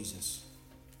Lord Jesus,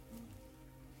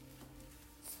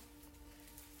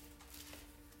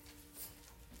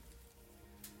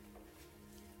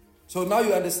 so now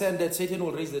you understand that Satan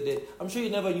will raise the dead. I'm sure you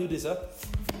never knew this, huh?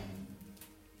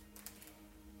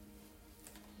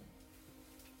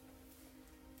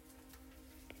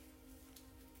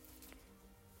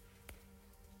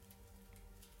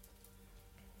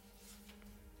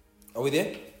 Are we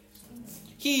there?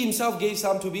 He himself gave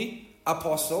some to be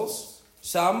apostles,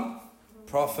 some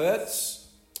prophets,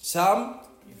 some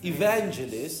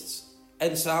evangelists,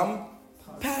 and some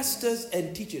pastors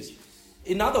and teachers.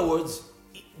 In other words,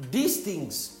 these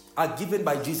things are given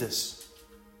by Jesus.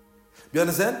 Do you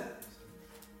understand?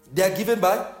 They are given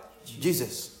by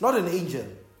Jesus, not an angel.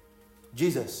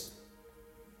 Jesus.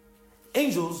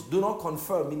 Angels do not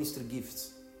confer ministry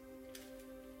gifts.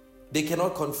 They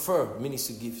cannot confer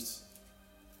ministry gifts.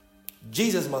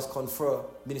 Jesus must confer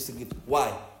ministry gifts.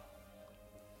 Why?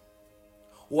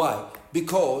 Why?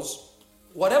 Because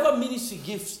whatever ministry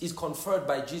gifts is conferred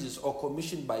by Jesus or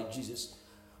commissioned by Jesus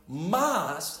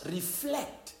must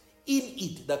reflect in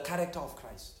it the character of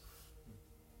Christ.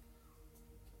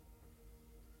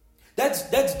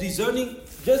 That's discerning,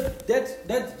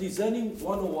 that's discerning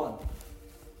 101.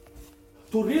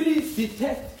 To really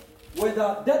detect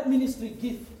whether that ministry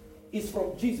gift is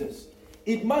from Jesus,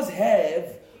 it must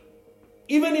have,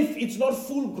 even if it's not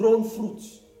full-grown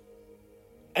fruits.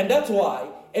 And that's why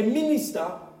a minister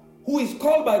who is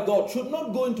called by God should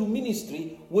not go into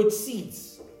ministry with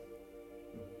seeds.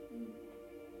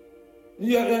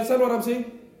 You understand what I'm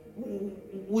saying?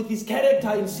 With his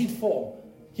character in seed form.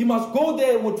 He must go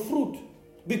there with fruit,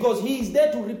 because he is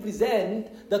there to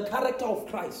represent the character of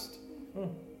Christ.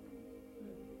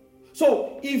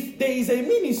 So if there is a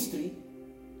ministry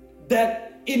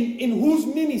that in whose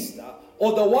minister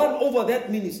or the one over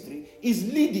that ministry is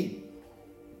leading,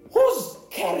 whose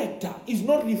character is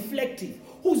not reflective,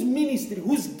 whose ministry,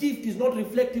 whose gift is not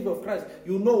reflective of Christ,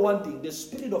 you know one thing: the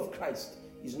Spirit of Christ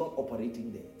is not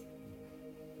operating there.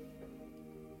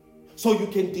 So you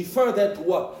can defer that to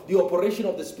what? The operation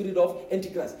of the spirit of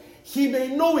Antichrist. He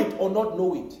may know it or not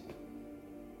know it.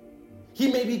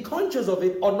 He may be conscious of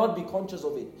it or not be conscious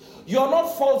of it. You are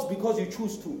not false because you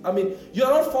choose to. You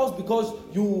are not false because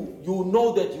you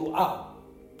know that you are.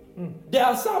 There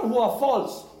are some who are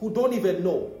false who don't even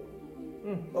know.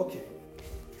 Okay.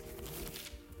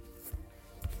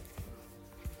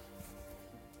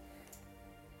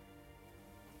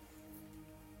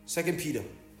 Second Peter.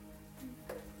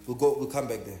 We'll come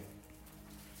back there.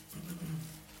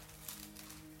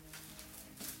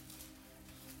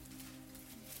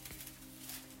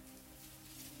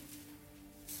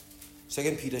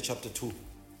 Second Peter chapter 2.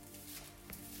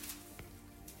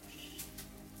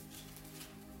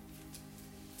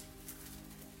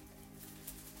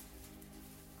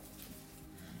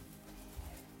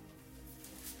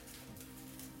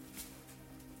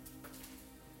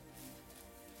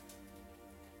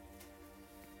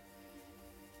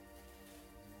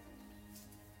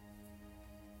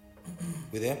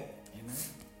 We there? Amen.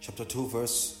 Chapter 2,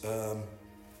 verse...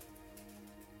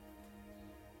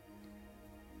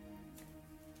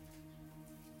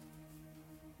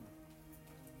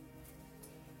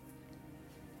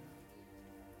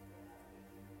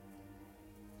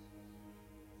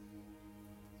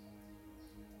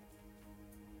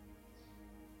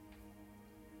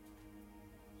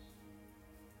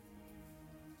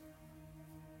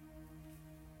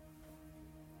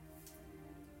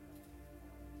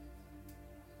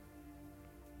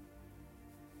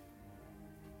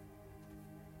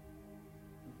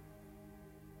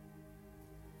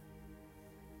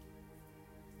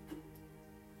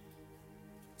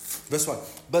 Verse 1.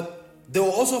 But there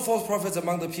were also false prophets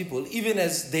among the people, even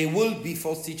as there will be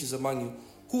false teachers among you,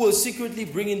 who will secretly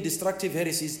bring in destructive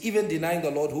heresies, even denying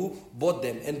the Lord who bought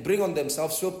them, and bring on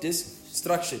themselves swift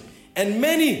destruction. And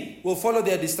many will follow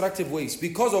their destructive ways,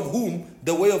 because of whom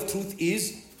the way of truth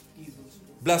is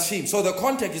blasphemed. So the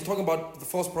context is talking about the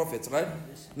false prophets, right?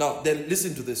 Now, then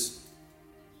listen to this.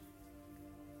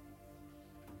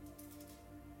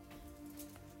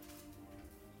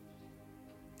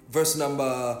 Verse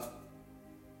number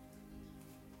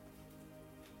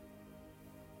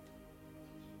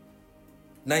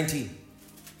 19.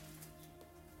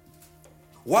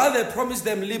 While they promise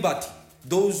them liberty,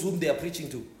 those whom they are preaching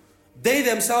to, they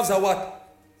themselves are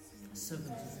what?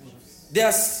 They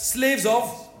are slaves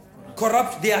of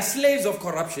corruption. They are slaves of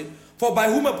corruption. For by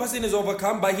whom a person is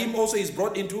overcome, by him also is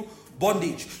brought into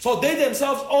bondage. So they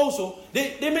themselves also,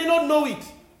 they may not know it,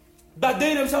 but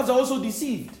they themselves are also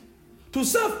deceived. To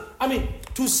serve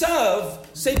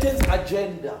Satan's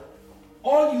agenda,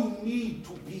 all you need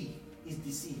to be is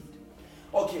deceived.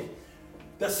 Okay,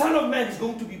 the Son of Man is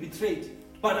going to be betrayed,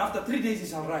 but after 3 days he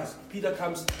shall rise. Peter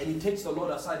comes and he takes the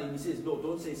Lord aside and he says, no,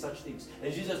 don't say such things.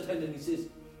 And Jesus turns and he says,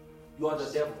 you are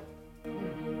the devil.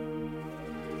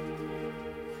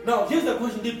 Now, here's the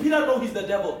question. Did Peter know he's the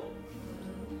devil?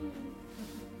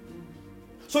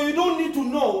 So you don't need to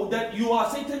know that you are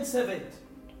Satan's servant.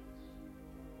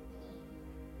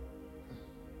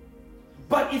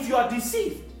 But if you are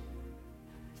deceived,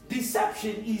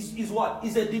 deception is what?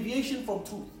 Is a deviation from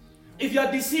truth. If you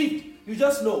are deceived, you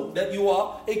just know that you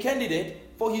are a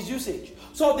candidate for his usage.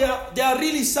 So there are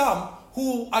really some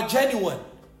who are genuine,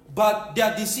 but they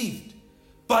are deceived.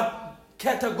 But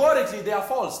categorically they are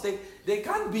false. They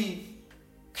can't be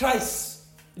Christ.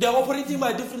 They are operating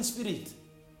by a different spirit.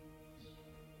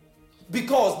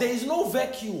 Because there is no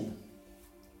vacuum.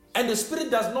 And the spirit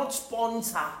does not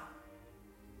sponsor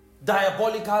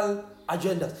diabolical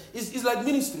agendas. It's like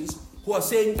ministries who are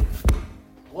saying,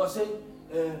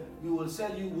 we will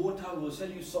sell you water, we will sell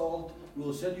you salt, we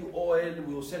will sell you oil,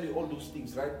 we will sell you all those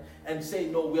things, right? And say,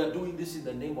 no, we are doing this in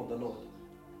the name of the Lord.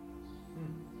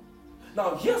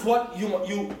 Now, here's what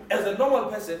you as a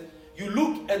normal person, you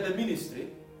look at the ministry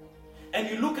and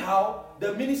you look how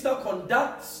the minister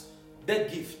conducts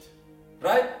that gift,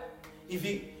 right? If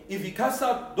he casts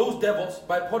out those devils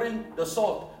by pouring the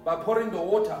salt, by pouring the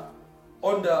water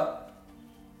on the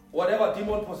whatever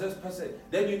demon-possessed person,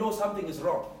 then you know something is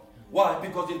wrong. Why?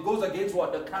 Because it goes against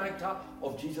what? The character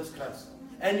of Jesus Christ.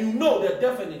 And you know that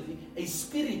definitely a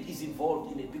spirit is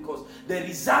involved in it, because the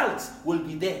results will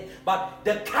be there. But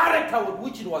the character with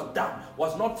which it was done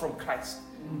was not from Christ.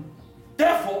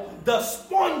 Therefore, the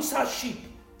sponsorship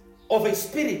of a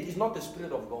spirit is not the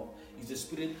spirit of God. It's the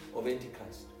spirit of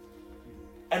Antichrist.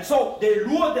 And so they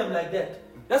lure them like that.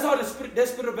 That's how the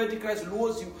spirit of Antichrist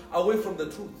lures you away from the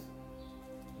truth.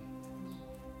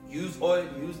 Use oil,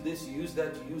 use this, use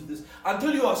that, use this.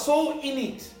 Until you are so in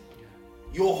it,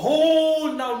 your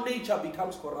whole now nature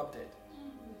becomes corrupted.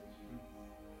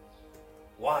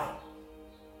 Why?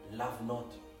 Love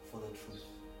not for the truth.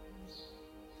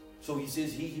 So he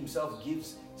says he himself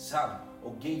gives some,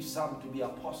 or gave some to be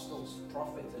apostles,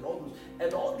 prophets, and all those.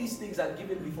 And all these things are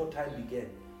given before time began.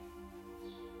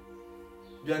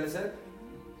 Do you understand?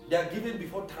 They are given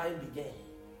before time began.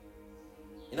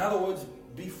 In other words,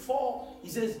 before, he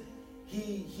says,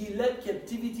 he led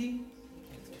captivity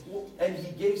and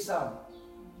he gave some.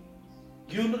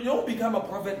 You don't become a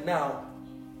prophet now.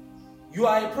 You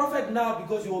are a prophet now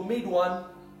because you were made one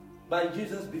by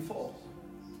Jesus before.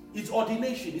 It's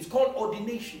ordination. It's called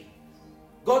ordination.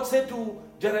 God said to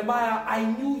Jeremiah, I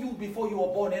knew you before you were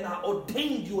born and I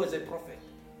ordained you as a prophet.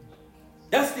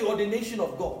 That's the ordination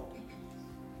of God.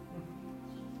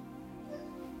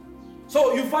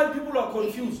 So you find people are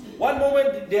confused. One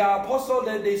moment they are apostle,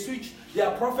 then they switch. They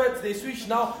are prophets, they switch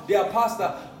now. They are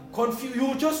pastor. Confused.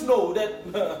 You just know that.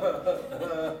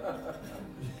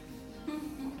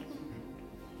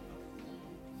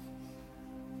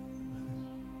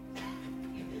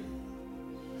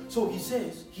 So he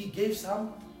says he gave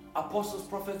some apostles,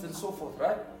 prophets, and so forth,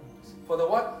 right? For the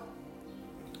what?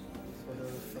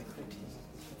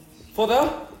 For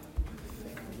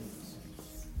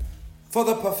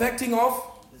the perfecting of?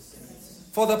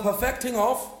 For the perfecting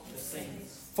of?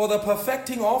 For the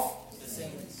perfecting of?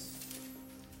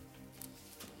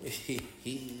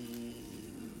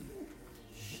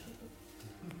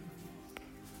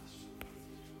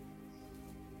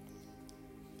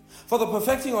 For the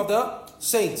perfecting of the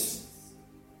saints.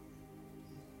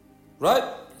 Right?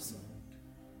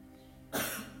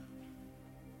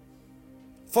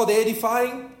 For the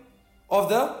edifying of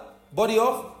the body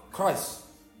of Christ.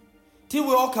 till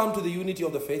we all come to the unity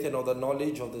of the faith and of the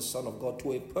knowledge of the Son of God,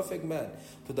 to a perfect man,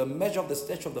 to the measure of the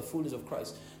stature of the fullness of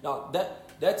Christ. Now,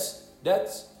 that's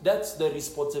the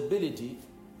responsibility.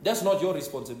 That's not your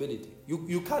responsibility.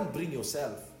 You can't bring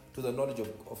yourself to the knowledge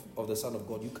of the Son of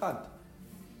God. You can't.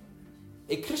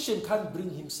 A Christian can't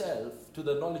bring himself to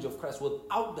the knowledge of Christ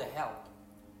without the help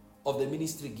of the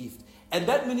ministry gift. And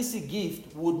that ministry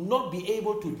gift would not be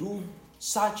able to do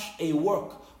such a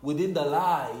work within the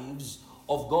lives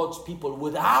of God's people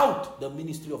without the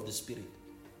ministry of the Spirit.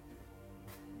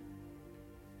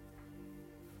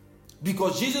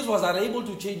 Because Jesus was unable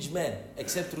to change men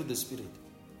except through the Spirit.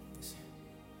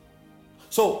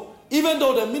 So, even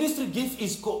though the ministry gift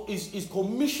is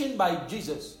commissioned by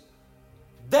Jesus,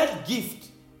 that gift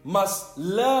must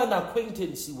learn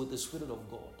acquaintance with the Spirit of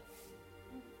God.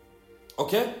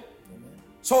 Okay? Amen.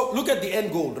 So, look at the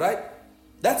end goal, right?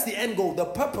 That's the end goal, the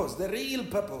purpose, the real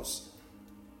purpose.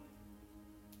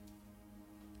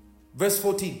 Verse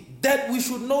 14, that we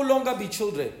should no longer be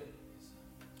children,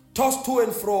 tossed to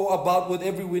and fro about with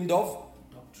every wind of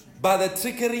doctrine, by the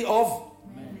trickery of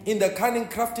men, in the cunning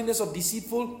craftiness of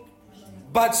deceitful,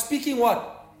 but speaking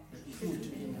what?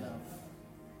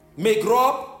 May grow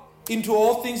up into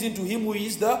all things into him who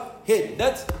is the head.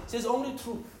 That says only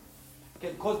truth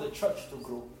can cause the church to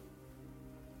grow.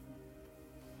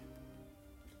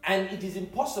 And it is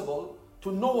impossible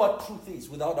to know what truth is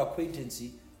without acquaintance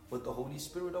with the Holy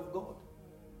Spirit of God.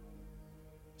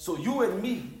 So you and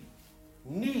me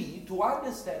need to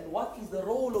understand what is the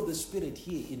role of the Spirit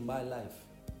here in my life.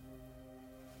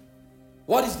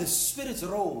 What is the Spirit's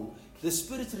role, the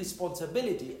Spirit's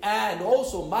responsibility, and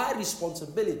also my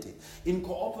responsibility in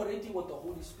cooperating with the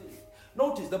Holy Spirit.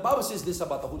 Notice, the Bible says this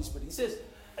about the Holy Spirit. It says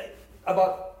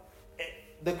about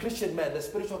the Christian man, the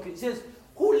spiritual Christian. It says,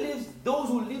 those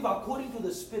who live according to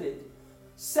the Spirit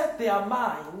set their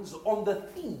minds on the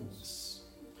things.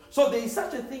 So there is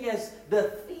such a thing as the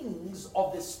things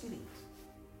of the Spirit.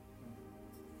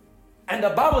 And the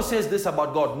Bible says this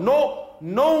about God.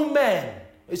 No man.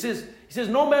 It says,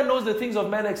 no man knows the things of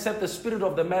man except the spirit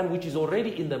of the man which is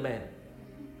already in the man.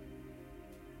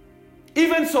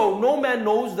 Even so, no man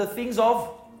knows the things of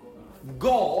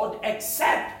God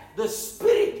except the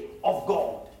Spirit of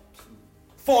God.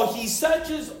 For he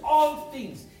searches all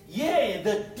things, yea,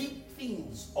 the deep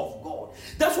things of God.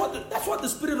 That's what the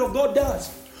Spirit of God does.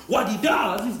 What he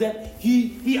does is that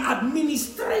he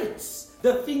administrates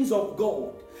the things of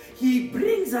God. He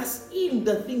brings us in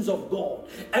the things of God.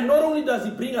 And not only does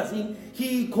he bring us in,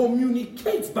 he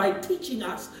communicates by teaching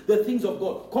us the things of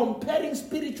God, comparing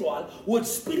spiritual with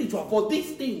spiritual. For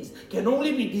these things can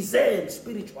only be discerned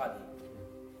spiritually.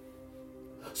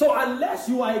 So unless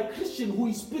you are a Christian who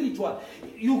is spiritual,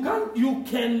 you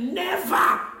can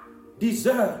never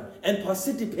discern and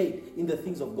participate in the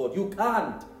things of God. You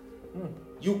can't.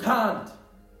 You can't.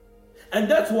 And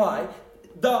that's why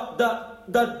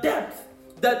the depth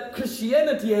that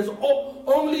Christianity has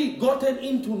only gotten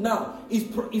into now is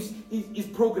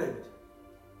programmed.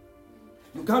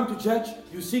 You come to church,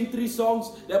 you sing 3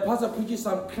 songs, the pastor preaches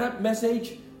some crap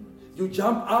message, you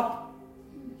jump up,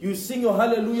 you sing your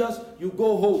hallelujahs, you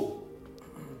go home.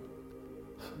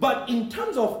 But in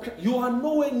terms of, you are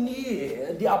nowhere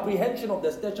near the apprehension of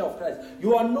the stature of Christ.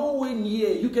 You are nowhere near,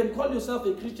 you can call yourself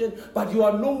a Christian, but you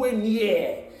are nowhere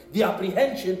near the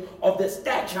apprehension of the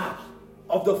stature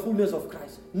of the fullness of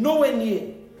Christ. Nowhere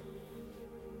near.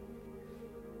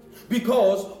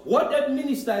 Because what that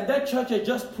minister and that church has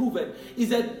just proven is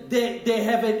that they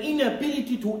have an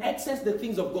inability to access the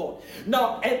things of God.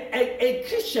 Now, a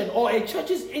Christian or a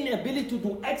church's inability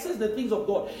to access the things of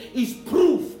God is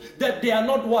proof that they are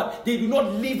not what? They do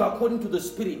not live according to the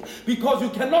Spirit. Because you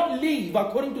cannot live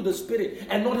according to the Spirit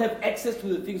and not have access to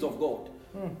the things of God.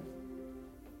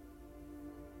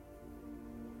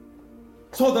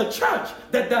 So the church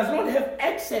that does not have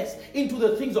access into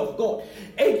the things of God,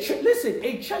 a church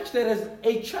that has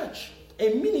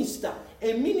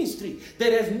a ministry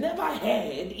that has never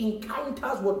had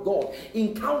encounters with God,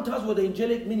 encounters with the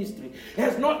angelic ministry,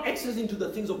 has not access into the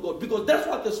things of God, because that's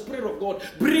what the Spirit of God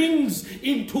brings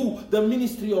into the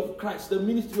ministry of Christ, the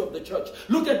ministry of the church.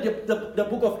 Look at the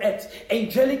book of Acts.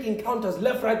 Angelic encounters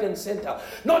left, right, and center.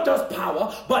 Not just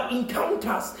power, but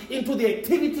encounters into the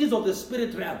activities of the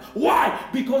spirit realm. Why?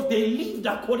 Because they lived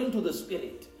according to the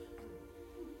Spirit.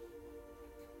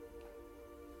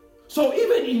 So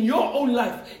even in your own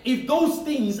life, if those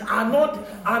things are not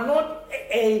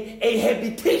a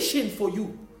habitation for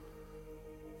you,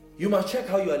 you must check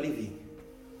how you are living.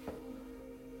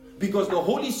 Because the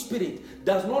Holy Spirit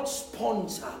does not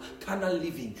sponsor carnal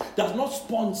living, does not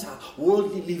sponsor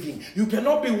worldly living. You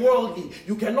cannot be worldly,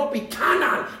 you cannot be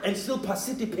carnal and still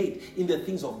participate in the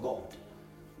things of God.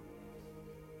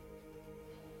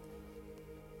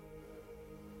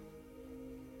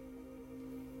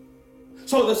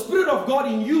 So the Spirit of God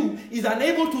in you is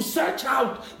unable to search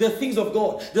out the things of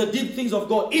God, the deep things of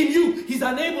God. In you, He's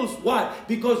unable. Why?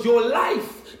 Because your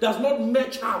life does not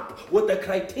match up with the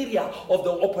criteria of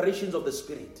the operations of the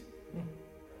Spirit.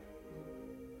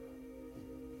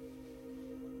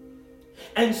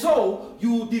 And so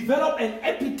you develop an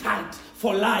appetite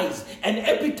for lies, an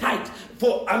appetite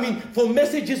for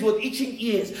messages with itching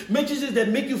ears, messages that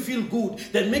make you feel good,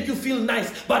 that make you feel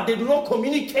nice, but they do not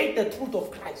communicate the truth of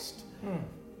Christ.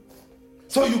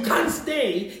 So you can't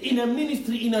stay in a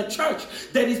ministry, in a church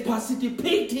that is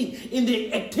participating in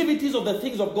the activities of the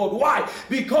things of God. Why?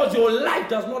 Because your life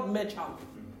does not match up.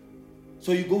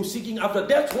 So you go seeking after.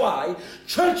 That's why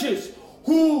churches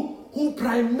who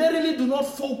primarily do not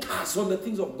focus on the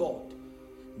things of God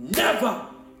never,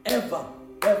 ever,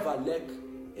 ever lack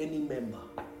any member.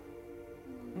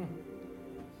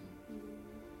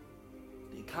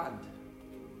 They can't.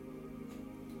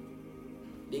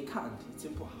 They can't. It's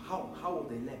simple. How will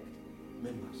they lack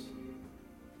members?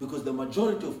 Because the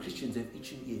majority of Christians have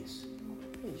itching ears.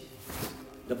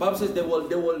 The Bible says they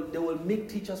will make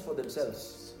teachers for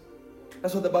themselves.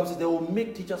 That's what the Bible says. They will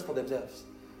make teachers for themselves.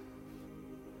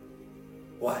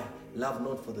 Why? Love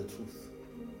not for the truth.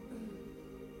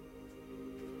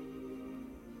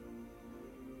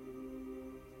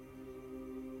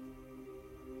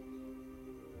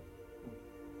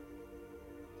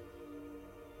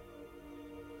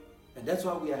 And that's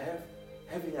why we are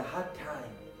having a hard time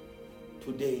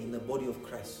today in the body of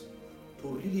Christ to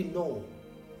really know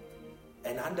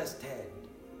and understand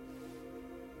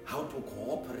how to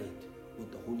cooperate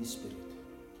with the Holy Spirit.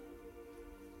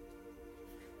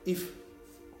 If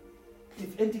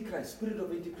Antichrist, spirit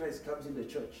of Antichrist comes in the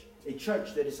church, a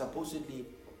church that is supposedly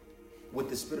with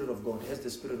the Spirit of God, has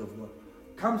the Spirit of God,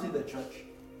 comes in the church,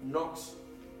 knocks,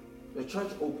 the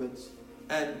church opens,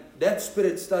 and that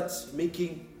spirit starts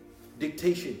making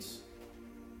dictations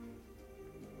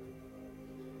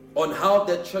on how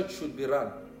that church should be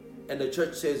run, and the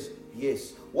church says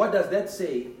yes. What does that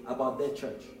say about that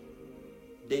church?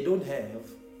 They don't have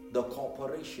the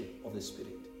cooperation of the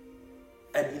Spirit.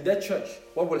 And in that church,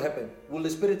 what will happen? Will the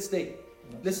Spirit stay?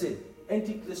 No. Listen,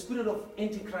 the spirit of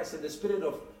Antichrist and the Spirit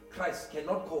of Christ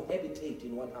cannot cohabitate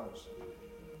in one house.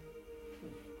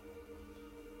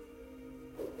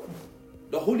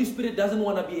 The Holy Spirit doesn't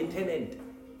want to be a tenant.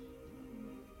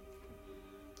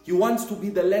 He wants to be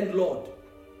the landlord.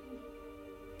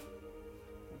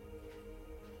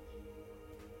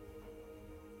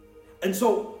 And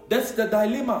so that's the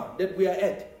dilemma that we are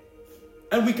at.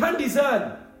 And we can't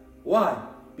discern. Why?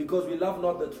 Because we love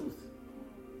not the truth.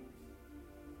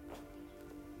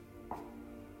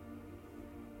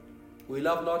 We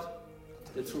love not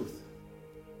the truth.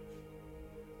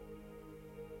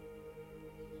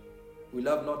 We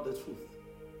love not the truth.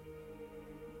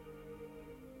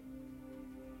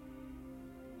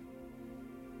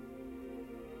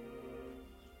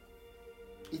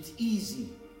 It's easy.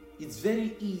 It's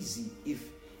very easy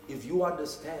if you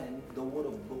understand the Word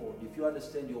of God, if you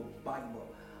understand your Bible,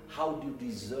 how do you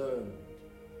discern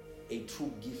a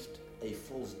true gift, a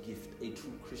false gift, a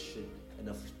true Christian, and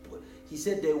a... He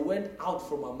said they went out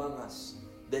from among us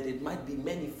that it might be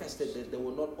manifested that they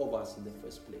were not of us in the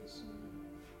first place.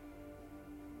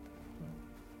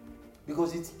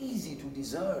 Because it's easy to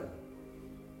discern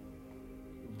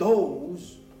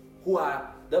those who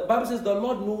are... The Bible says the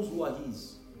Lord knows who are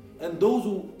His. And those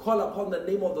who call upon the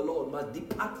name of the Lord must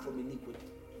depart from iniquity.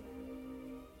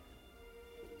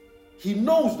 He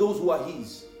knows those who are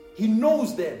His. He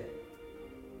knows them.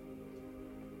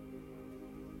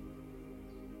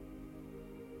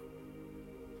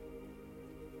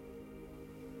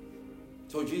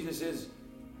 So Jesus says,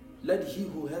 let he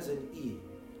who has an ear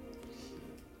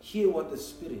hear what the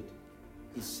Spirit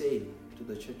is saying to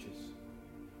the churches.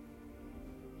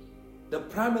 The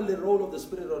primary role of the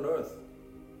Spirit on earth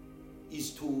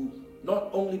is to not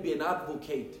only be an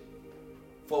advocate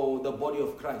for the body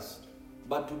of Christ,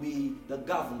 but to be the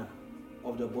governor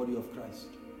of the body of Christ.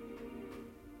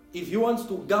 If He wants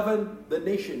to govern the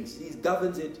nations, He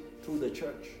governs it through the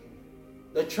church.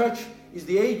 The church is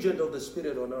the agent of the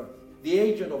Spirit on earth, the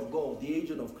agent of God, the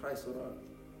agent of Christ on earth.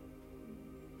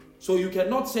 So you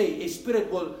cannot say a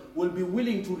spirit will be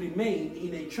willing to remain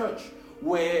in a church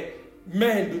where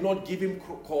men do not give him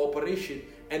cooperation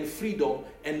and freedom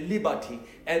and liberty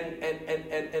and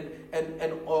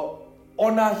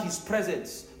honor his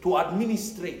presence to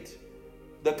administrate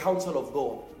the counsel of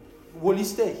God. Will he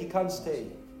stay? He can't stay.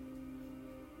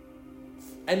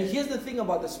 And here's the thing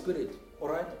about the Spirit, all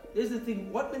right? Here's the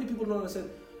thing, what many people don't understand.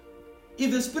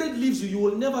 If the Spirit leaves you, you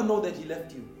will never know that he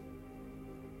left you.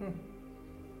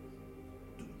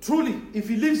 Truly, if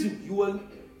he leaves you,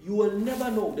 you will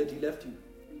never know that he left you.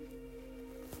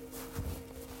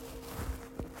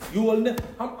 You will never.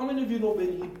 How many of you know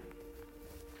Benny Hinn?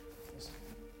 Yes.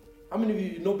 How many of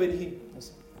you know Benny Hinn?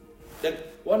 Yes.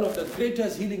 That one of the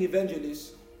greatest healing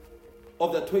evangelists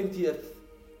of the 20th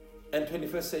and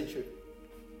 21st century.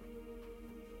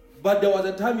 But there was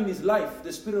a time in his life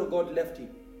the Spirit of God left him.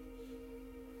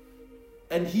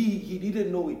 And he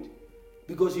didn't know it.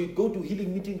 Because he'd go to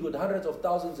healing meetings with hundreds of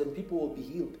thousands and people would be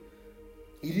healed.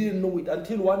 He didn't know it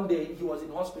until one day he was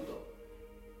in hospital.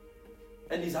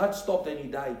 And his heart stopped and he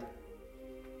died.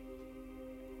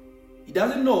 He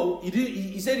doesn't know.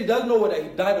 He said he doesn't know whether he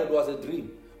died or it was a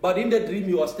dream. But in the dream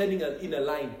he was standing in a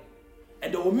line.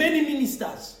 And there were many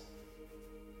ministers.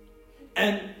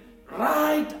 And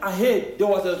right ahead there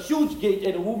was a huge gate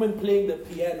and a woman playing the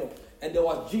piano. And there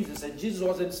was Jesus. And Jesus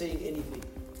wasn't saying anything.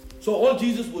 So all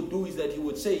Jesus would do is that he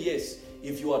would say yes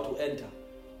if you are to enter.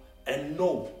 And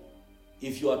no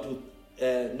if you are to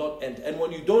not enter. And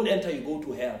when you don't enter, you go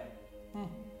to hell.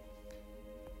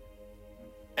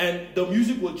 And the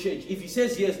music will change. If he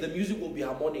says yes, the music will be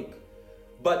harmonic.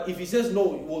 But if he says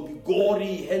no, it will be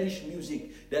gory, hellish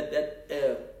music. That's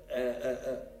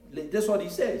what he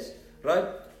says, right?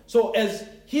 So as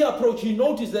he approached, he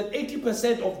noticed that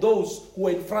 80% of those who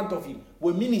were in front of him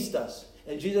were ministers.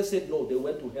 And Jesus said no, they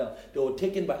went to hell. They were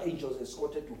taken by angels and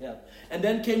escorted to hell. And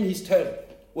then came his turn.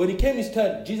 When it came his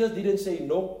turn, Jesus didn't say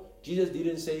no. Jesus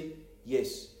didn't say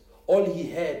yes. All he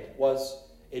had was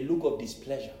a look of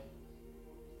displeasure.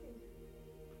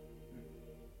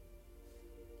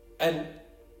 And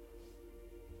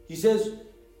he says,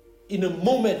 in a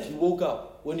moment he woke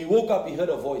up. When he woke up, he heard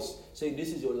a voice saying,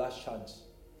 this is your last chance.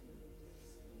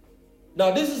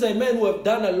 Now, this is a man who have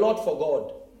done a lot for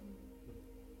God.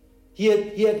 He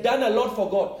had done a lot for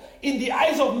God. In the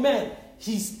eyes of man,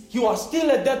 he was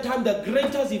still at that time the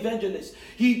greatest evangelist.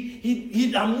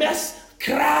 He amassed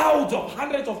crowds of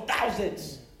hundreds of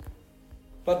thousands.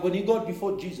 But when he got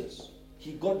before Jesus,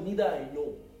 he got neither a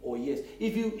no or yes.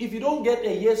 If you don't get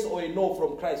a yes or a no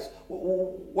from Christ,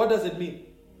 what does it mean?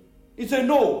 It's a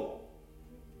no.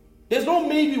 There's no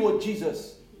maybe with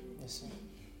Jesus. Yes,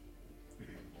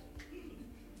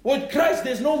 with Christ,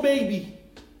 there's no maybe.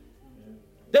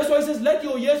 That's why he says, let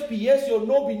your yes be yes, your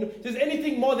no be no. He says,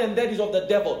 anything more than that is of the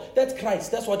devil. That's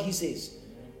Christ. That's what he says.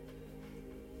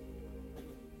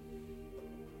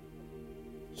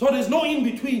 So there's no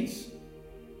in-betweens.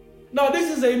 Now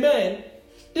this is a man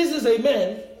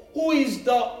who is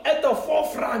at the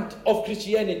forefront of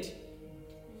Christianity.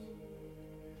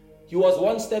 He was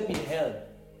one step in hell.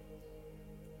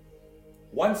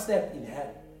 One step in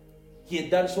hell. He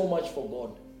had done so much for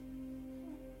God.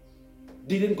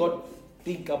 Didn't God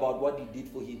think about what he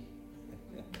did for him?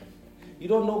 You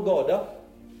don't know God, huh?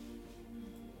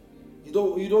 You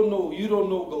don't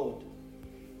know God.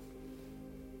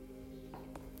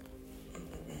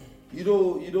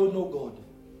 You don't know God.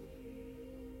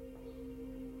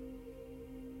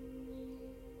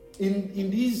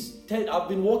 In these 10, I've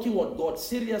been working on God,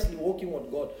 seriously working on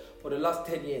God for the last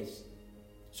 10 years.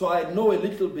 So I know a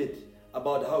little bit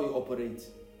about how he operates.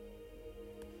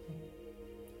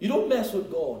 You don't mess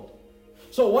with God.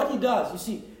 So what he does, you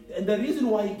see, and the reason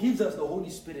why he gives us the Holy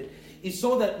Spirit is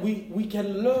so that we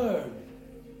can learn.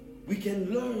 We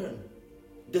can learn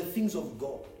the things of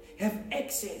God. Have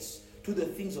access to the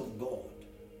things of God.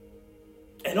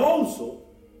 And also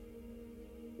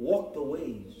walk the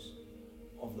ways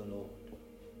of the Lord.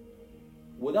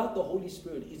 Without the Holy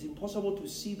Spirit, it's impossible to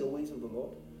see the ways of the Lord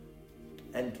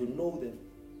and to know them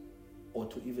or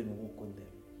to even walk on them.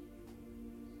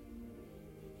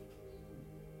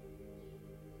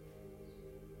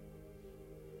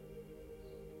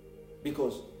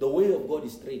 Because the way of God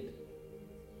is straight.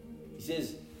 He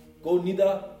says, go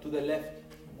neither to the left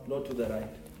nor to the right.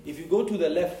 If you go to the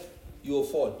left, you will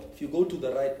fall. If you go to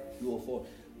the right, you will fall.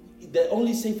 The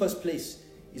only safest place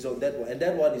is on that one. And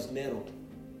that one is narrow.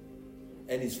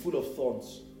 And it's full of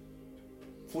thorns.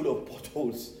 Full of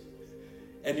potholes.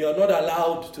 And you are not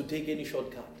allowed to take any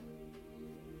shortcut.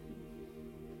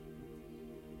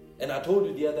 And I told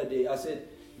you the other day, I said,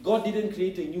 God didn't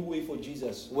create a new way for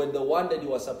Jesus when the one that he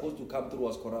was supposed to come through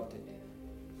was corrupted.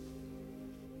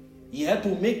 He had to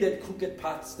make that crooked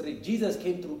path straight. Jesus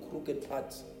came through crooked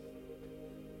paths.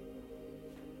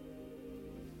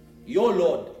 Your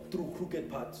Lord through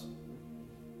crooked paths.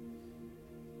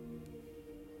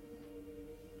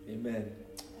 Amen.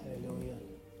 Hallelujah.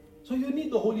 So you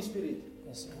need the Holy Spirit.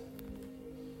 Yes, sir.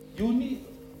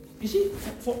 You see,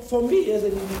 for me as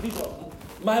an individual,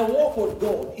 my walk with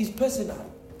God is personal.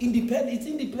 It's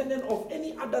independent of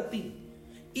any other thing.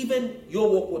 Even your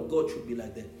walk with God should be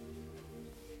like that.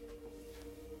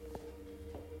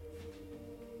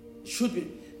 Should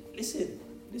be. Listen.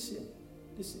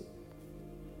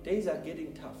 Days are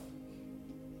getting tough.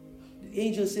 The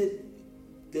angel said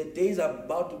the days are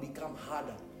about to become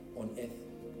harder on earth.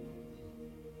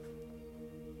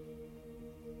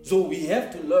 So we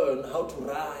have to learn how to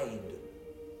ride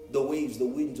the waves, the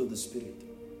winds of the Spirit.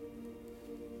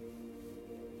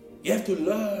 You have to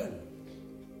learn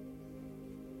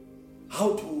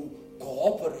how to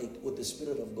cooperate with the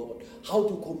Spirit of God, how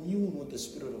to commune with the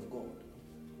Spirit of God.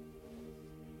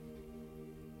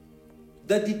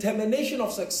 The determination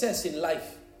of success in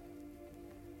life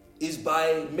is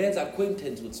by man's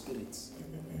acquaintance with spirits.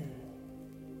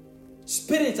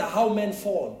 Spirits are how men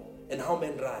fall and how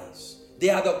men rise. They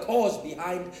are the cause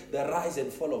behind the rise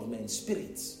and fall of men.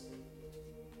 Spirits.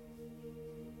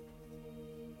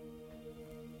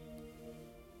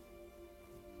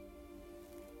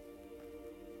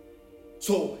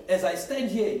 So, as I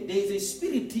stand here, there is a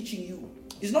spirit teaching you.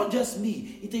 It's not just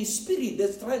me. It's a spirit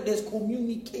that's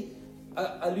communicating.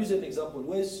 I'll use an example.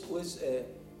 Where's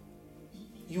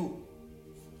you,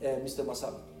 Mr.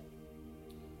 Masab?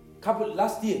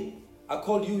 Last year, I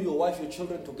called you, your wife, your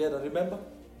children together. Remember?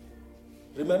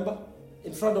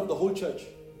 In front of the whole church.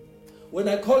 When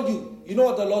I called you, you know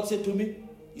what the Lord said to me?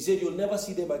 He said, you'll never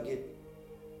see them again.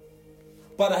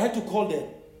 But I had to call them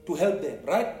to help them,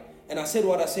 right? And I said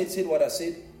what I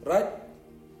said, right?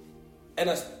 And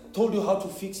I told you how to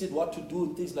fix it, what to do,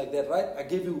 and things like that, right? I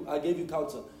gave you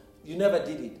counsel. You never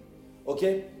did it.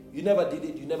 Okay? You never did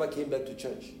it. You never came back to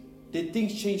church. Did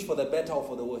things change for the better or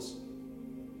for the worse?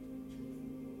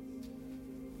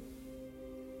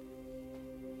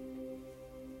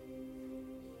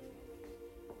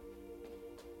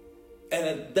 And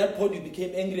at that point you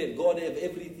became angry at God and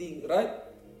everything, right?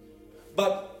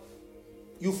 But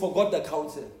you forgot the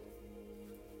counsel.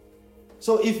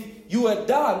 So if you were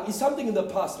done, it's something in the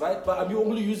past, right? But I'm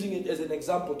only using it as an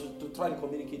example to try and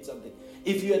communicate something.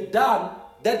 If you had done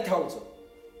that counsel,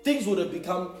 things would have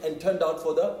become and turned out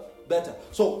for the better.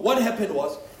 So what happened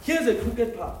was, here's a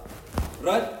crooked path,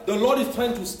 right? The Lord is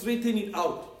trying to straighten it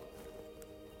out,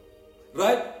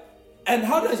 right? And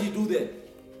how does He do that?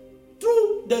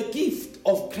 Through the gift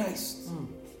of Christ.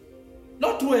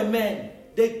 Not through a man,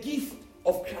 the gift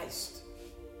of Christ.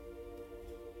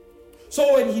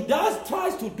 So when He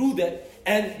tries to do that,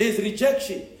 and there's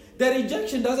rejection, the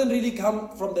rejection doesn't really come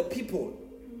from the people.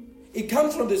 It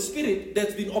comes from the spirit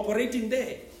that's been operating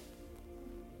there.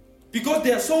 Because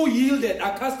they are so yielded,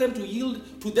 accustomed to yield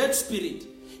to that spirit,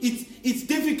 it's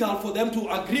difficult for them to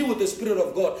agree with the Spirit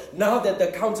of God now that the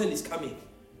counsel is coming.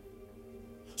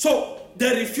 So the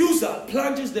refusal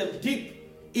plunges them deep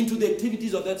into the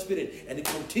activities of that spirit, and it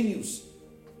continues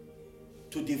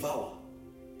to devour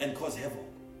and cause havoc.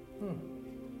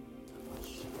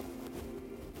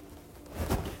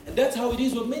 And that's how it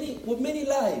is with many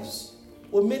lives.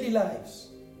 With many lives.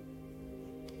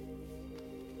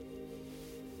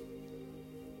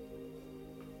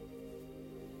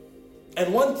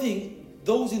 And one thing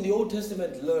those in the Old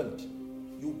Testament learned,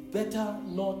 you better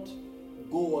not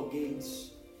go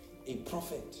against a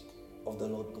prophet of the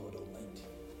Lord God Almighty.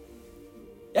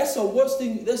 That's the worst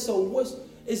thing. It's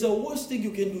the worst thing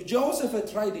you can do.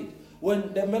 Jehoshaphat tried it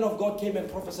when the man of God came and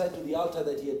prophesied to the altar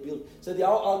that he had built. Said, the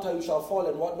altar you shall fall,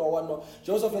 and whatnot.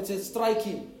 Jehoshaphat said, strike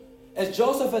him. As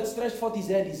Jehoshaphat stretched forth his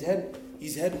head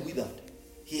withered.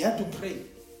 He had to pray.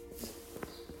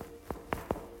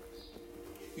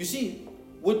 You see,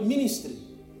 with ministry,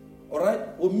 all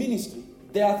right, with ministry,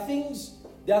 there are things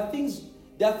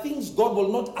God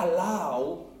will not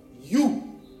allow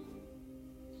you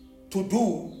to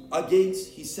do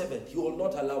against His servant. He will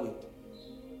not allow it.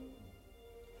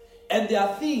 And there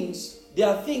are things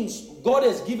God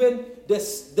has given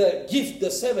the gift, the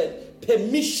servant,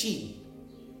 permission.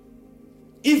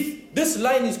 If this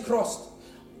line is crossed,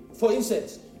 for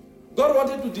instance, God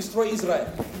wanted to destroy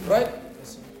Israel, right?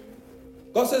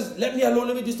 God says, let me alone,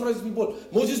 let me destroy these people.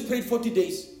 Moses prayed 40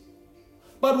 days.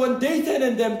 But when Dathan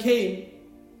and them came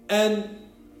and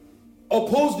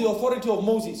opposed the authority of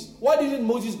Moses, why didn't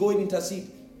Moses go and intercede?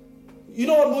 You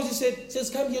know what Moses said? He says,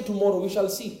 come here tomorrow, we shall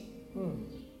see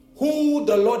who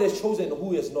the Lord has chosen and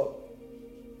who has not.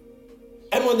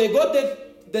 And when they got there,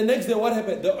 the next day, what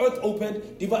happened? The earth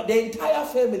opened, the entire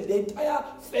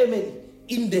family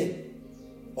in there.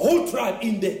 Whole tribe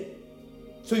in there.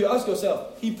 So you ask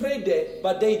yourself, he prayed there,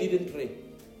 but they didn't pray.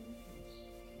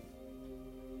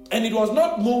 And it was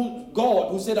not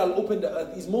God who said, I'll open the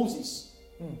earth. It's Moses.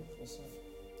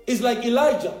 It's like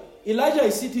Elijah. Elijah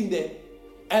is sitting there.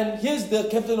 And here's the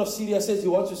captain of Syria says he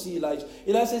wants to see Elijah.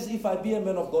 Elijah says, if I be a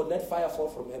man of God, let fire fall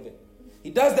from heaven. He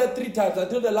does that 3 times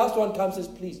until the last one comes and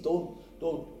says, please, don't.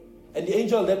 And the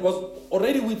angel that was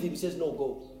already with him says, no,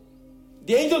 go.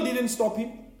 The angel didn't stop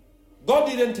him. God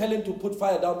didn't tell him to put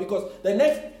fire down, because the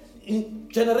next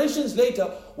generations later,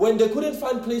 when they couldn't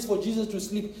find place for Jesus to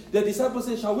sleep, the disciples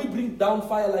said, shall we bring down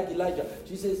fire like Elijah?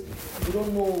 Jesus says, you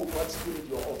don't know what spirit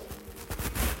you're of.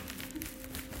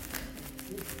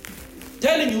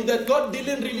 Telling you that God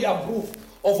didn't really approve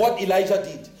of what Elijah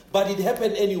did, but it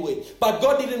happened anyway. But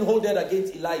God didn't hold that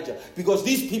against Elijah, because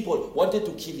these people wanted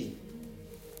to kill him.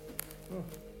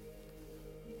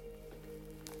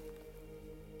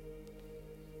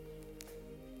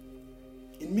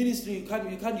 In ministry,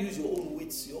 you can't use your own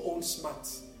wits, your own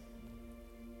smarts.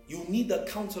 You need the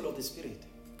counsel of the Spirit.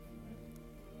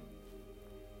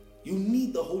 You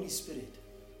need the Holy Spirit.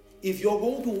 If you're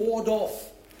going to ward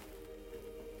off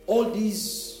all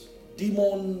these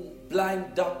demon,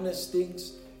 blind, darkness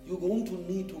things, you're going to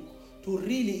need to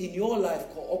really in your life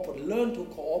learn to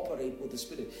cooperate with the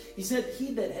Spirit. He said,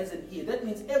 he that has an ear, that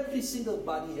means every single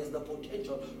body has the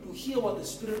potential to hear what the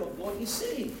Spirit of God is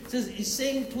saying. It says, he's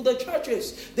saying to the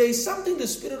churches. There is something the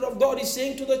Spirit of God is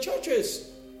saying to the churches.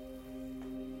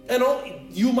 And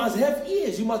you must have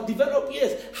ears. You must develop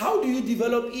ears. How do you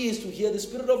develop ears to hear the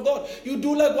Spirit of God? You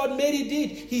do like what Mary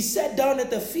did. He sat down at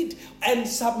the feet and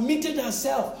submitted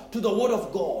herself to the Word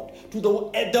of God.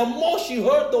 The more she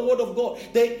heard the Word of God,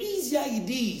 the easier it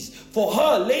is for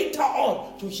her later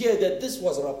on to hear that this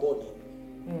was Rabboni.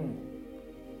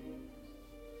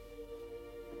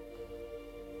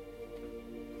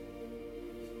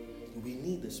 We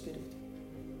need the Spirit.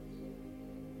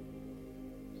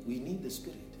 We need the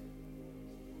Spirit.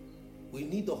 We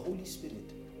need the Holy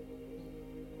Spirit.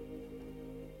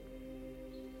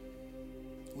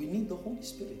 We need the Holy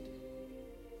Spirit.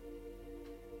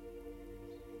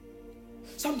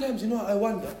 Sometimes, I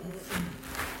wonder,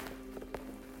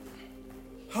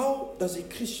 how does a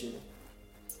Christian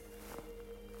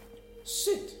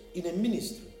sit in a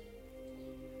ministry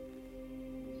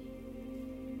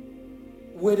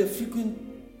where the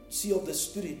frequency of the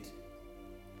Spirit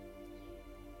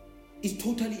is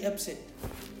totally absent?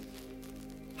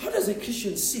 How does a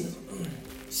Christian sit?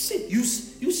 You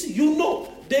see,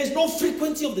 there's no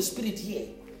frequency of the Spirit here.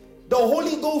 The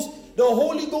Holy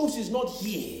Ghost is not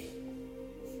here.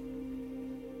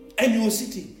 And you are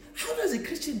sitting. How does a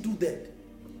Christian do that?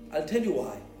 I'll tell you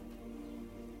why.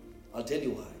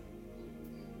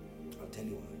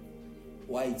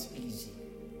 Why it's easy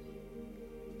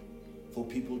for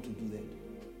people to do that.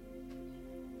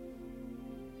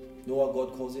 You know what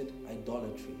God calls it?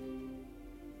 Idolatry.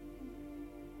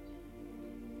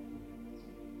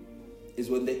 Is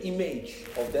when the image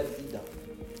of that leader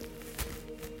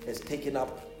has taken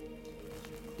up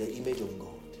the image of God.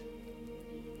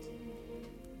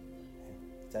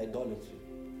 It's idolatry.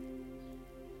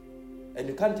 And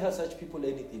you can't tell such people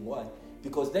anything. Why?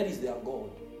 Because that is their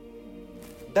God.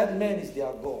 That man is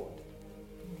their God.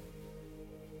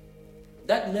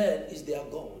 That man is their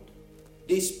God.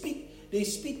 They speak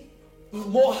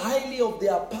more highly of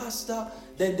their pastor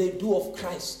than they do of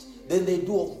Christ, than they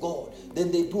do of God,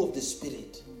 than they do of the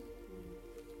Spirit.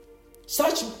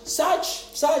 Such, that's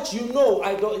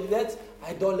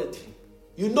idolatry.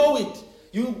 You know it.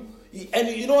 And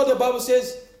you know what the Bible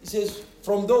says? It says,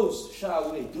 from those shy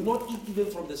away. Do not eat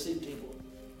even from the same table.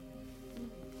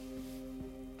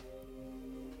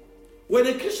 When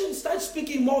a Christian starts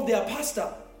speaking more of their pastor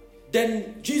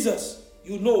than Jesus,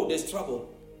 you know there's trouble.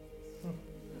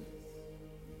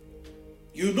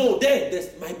 You know there's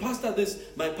my pastor this,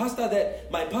 my pastor that,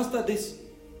 my pastor this.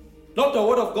 Not the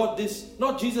word of God this,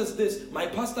 not Jesus this, my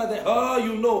pastor that.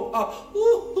 You know.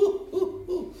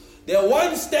 They're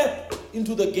one step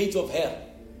into the gates of hell.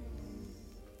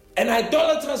 An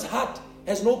idolatrous heart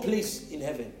has no place in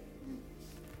heaven.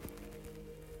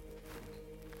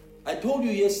 I told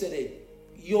you yesterday,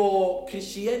 your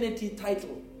Christianity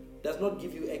title does not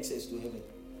give you access to heaven.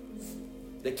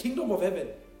 The kingdom of heaven,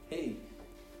 hey.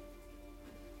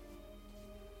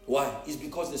 Why? It's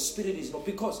because the Spirit is not.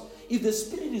 Because if the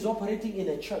Spirit is operating in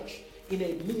a church, in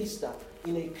a minister,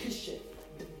 in a Christian,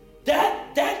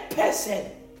 that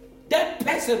person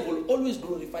will always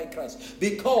glorify Christ,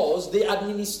 because the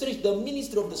ministry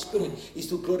of the Spirit is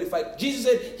to glorify.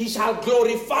 Jesus said, He shall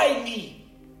glorify me.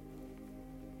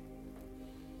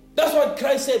 That's what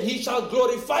Christ said, He shall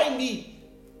glorify me.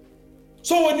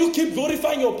 So when you keep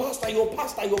glorifying your pastor,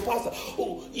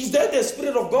 is that the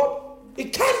Spirit of God?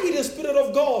 It can't be the Spirit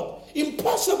of God.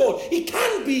 Impossible. It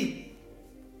can't be.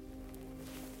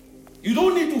 You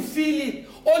don't need to feel it.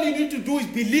 All you need to do is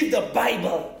believe the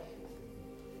Bible.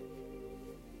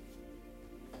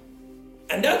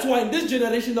 And that's why in this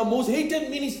generation, the most hated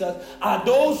ministers are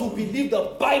those who believe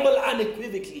the Bible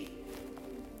unequivocally.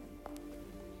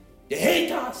 They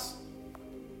hate us.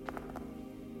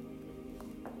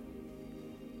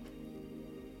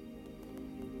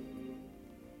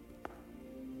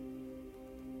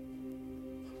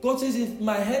 God says, if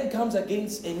my hand comes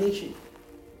against a nation,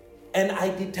 and I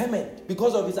determined,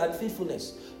 because of his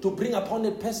unfaithfulness, to bring upon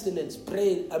it pestilence,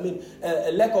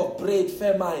 a lack of bread,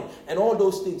 famine, and all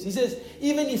those things. He says,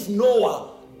 even if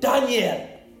Noah, Daniel,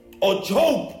 or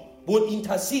Job would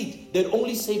intercede, they'd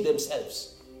only save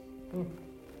themselves.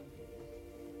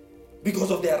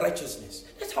 Because of their righteousness.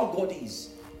 That's how God is.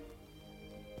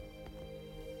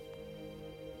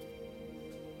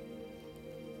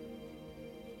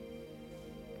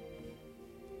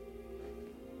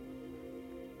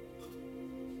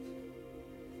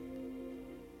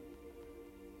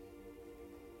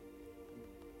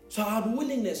 So our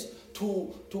willingness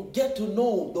to get to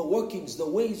know the workings, the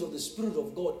ways of the Spirit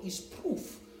of God is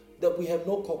proof that we have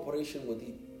no cooperation with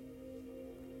Him.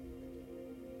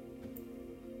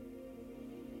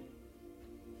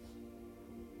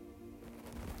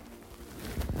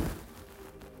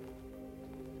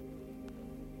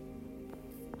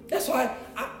 That's why,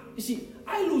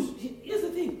 I lose. Here's the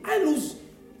thing. I lose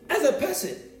as a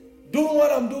person doing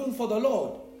what I'm doing for the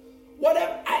Lord.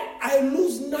 I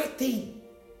lose nothing,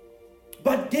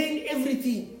 but gain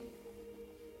everything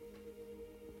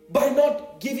by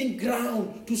not giving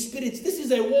ground to spirits. This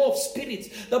is a war of spirits.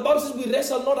 The Bible says we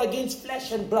wrestle not against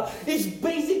flesh and blood. It's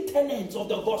basic tenets of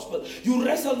the gospel. You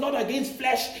wrestle not against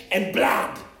flesh and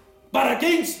blood, but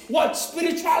against what?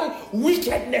 Spiritual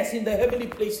wickedness in the heavenly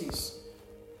places.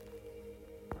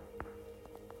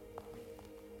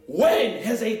 When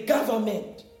has a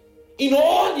government, in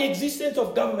all the existence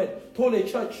of government, told a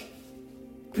church,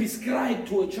 prescribed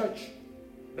to a church,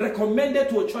 recommended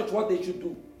to a church what they should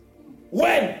do?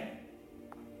 When?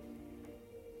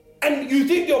 And you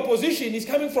think the opposition is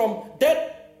coming from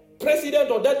that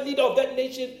president or that leader of that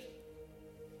nation?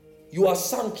 You are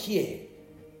sunk here.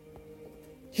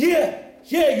 Here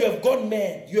you have gone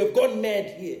mad. You have gone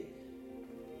mad here.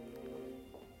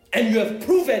 And you have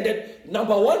proven that,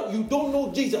 number one, you don't know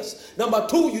Jesus. Number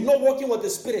two, you're not working with the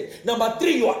Spirit. Number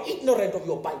three, you are ignorant of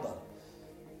your Bible.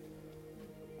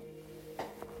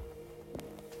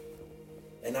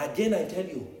 And again, I tell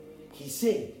you, he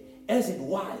said, as it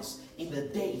was in the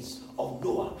days of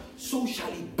Noah, so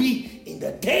shall it be in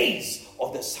the days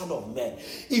of the Son of Man.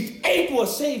 If 8 were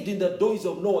saved in the days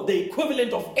of Noah, the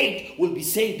equivalent of 8 will be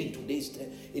saved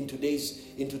in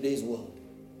today's world.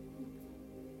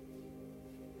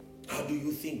 How do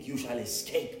you think you shall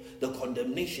escape the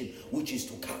condemnation which is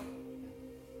to come?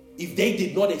 If they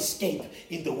did not escape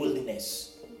in the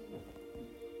wilderness,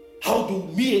 how do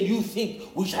me and you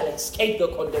think we shall escape the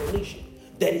condemnation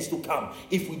that is to come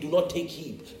if we do not take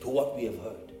heed to what we have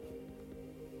heard?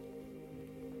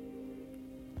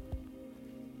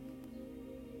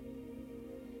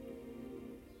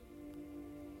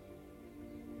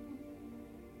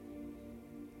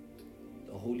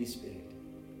 The Holy Spirit.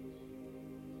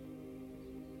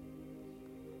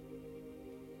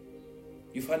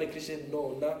 You find a Christian,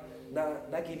 no, but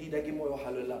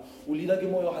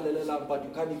you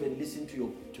can't even listen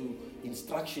to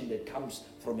instruction that comes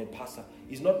from a pastor.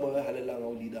 It's not moyo halelang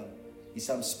or leader. It's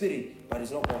some spirit, but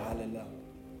it's not moyo halelang.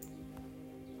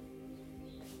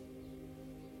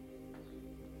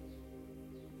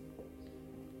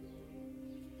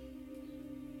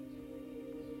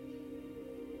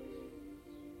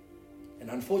 And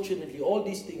unfortunately, all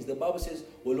these things, the Bible says,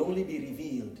 will only be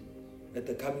revealed at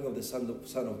the coming of the Son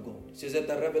of God. It says, at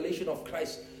the revelation of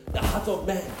Christ, the heart of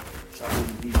man shall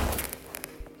be revealed.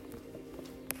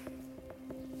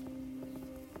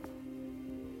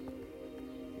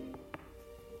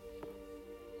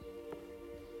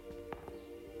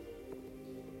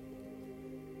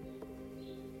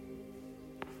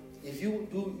 If you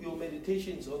do your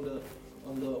meditations on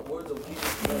the words of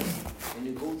Jesus Christ, and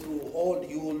you go through all,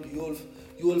 you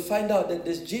will find out that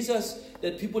this Jesus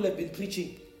that people have been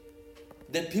preaching,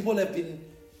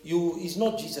 is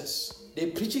not Jesus.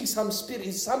 They're preaching some spirit,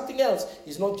 it's something else.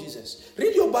 It's not Jesus.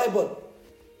 Read your Bible.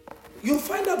 You'll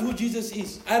find out who Jesus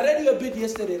is. I read you a bit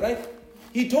yesterday, right?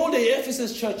 He told the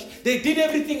Ephesus church, they did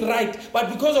everything right,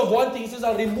 but because of one thing, he says,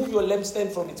 I'll remove your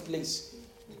lampstand from its place.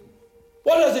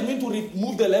 What does it mean to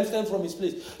remove the lampstand from his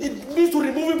place? It means to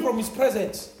remove him from his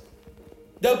presence.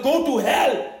 They'll go to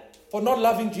hell for not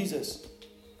loving Jesus.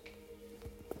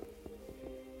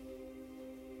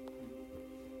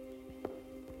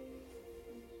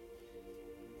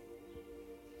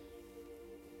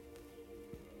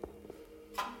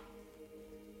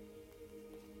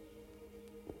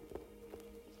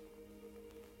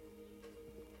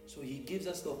 gives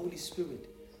us the Holy Spirit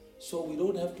so we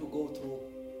don't have to go through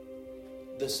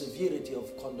the severity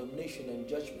of condemnation and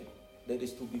judgment that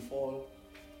is to befall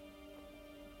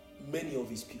many of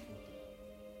his people.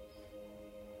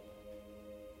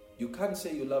 You can't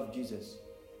say you love Jesus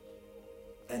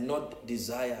and not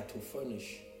desire to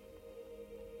furnish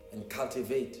and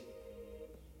cultivate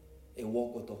a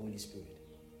walk with the Holy Spirit.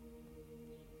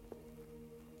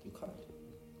 You can't.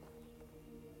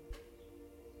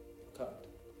 You can't.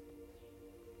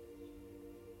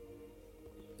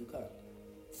 You can't.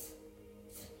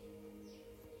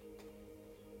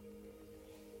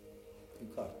 You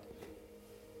can't.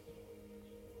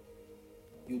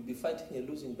 You'll be fighting a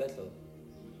losing battle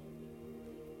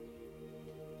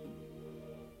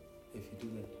if you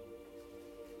do that.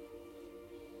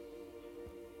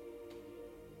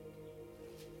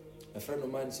 A friend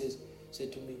of mine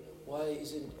said to me, why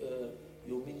isn't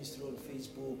your ministry on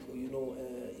Facebook or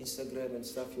Instagram and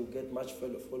stuff? You'll get much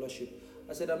followership.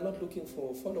 I said, I'm not looking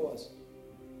for followers.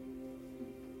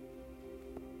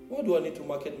 Why do I need to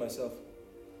market myself?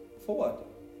 For what?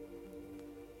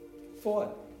 For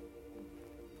what?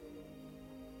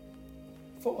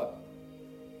 For what?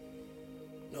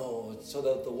 No, so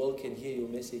that the world can hear your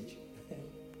message.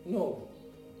 No.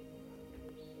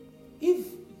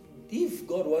 If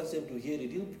God wants them to hear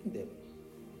it, He'll bring them.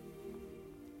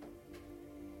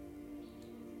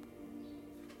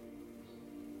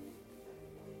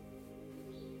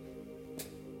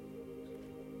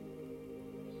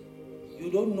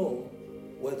 You don't know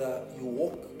whether you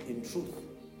walk in truth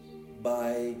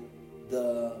by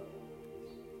the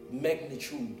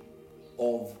magnitude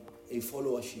of a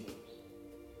followership.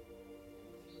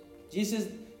 Jesus,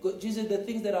 the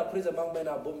things that are praised among men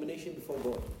are abomination before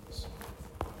God.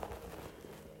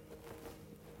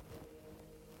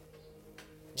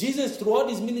 Jesus, throughout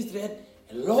his ministry, had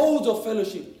loads of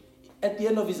fellowship. At the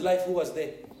end of his life, who was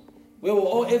there? Where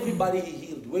were everybody he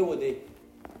healed? Where were they?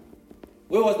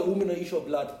 Where was the woman of issue of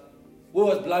blood? Where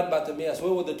was blind Bartimaeus?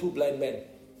 Where were the two blind men?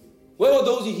 Where were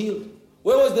those he healed?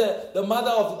 Where was the mother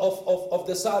of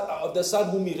the son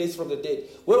whom he raised from the dead?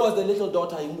 Where was the little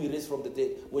daughter whom he raised from the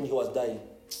dead when he was dying?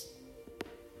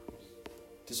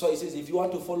 That's why he says, if you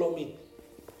want to follow me,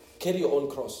 carry your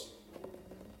own cross.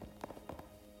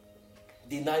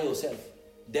 Deny yourself.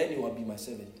 Then you will be my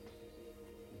servant.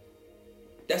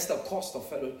 That's the cost of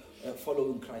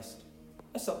following Christ.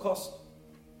 That's the cost.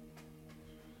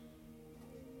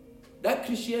 That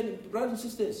Christian, brothers and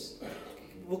sisters,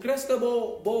 Bukresta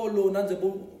bo lo nanze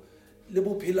bo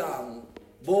lebo pilang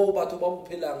bo bato bo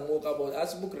pilang mo kabo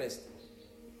as Bukrest.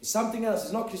 It's something else.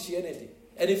 It's not Christianity.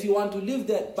 And if you want to live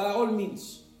that, by all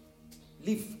means,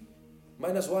 live.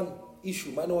 Minus one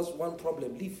issue, minus one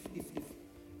problem. Live.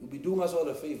 You'll be doing us all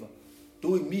a favor,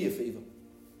 doing me a favor.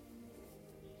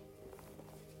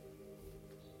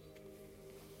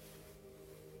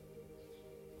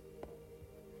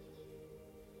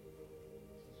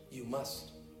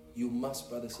 You must,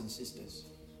 brothers and sisters,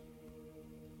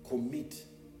 commit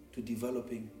to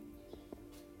developing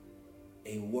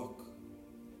a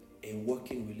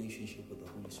working relationship with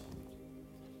the Holy Spirit.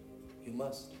 You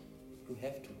must. You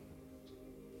have to.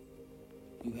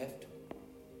 You have to.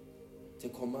 It's a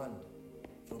command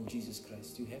from Jesus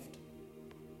Christ. You have to.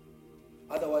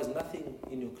 Otherwise, nothing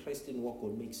in your Christian walk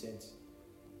will make sense.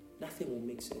 Nothing will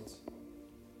make sense.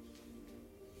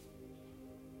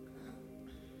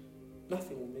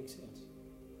 Nothing will make sense.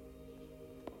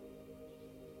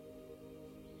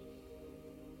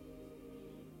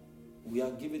 We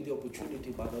are given the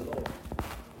opportunity by the Lord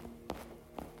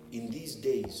in these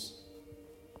days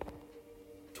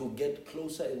to get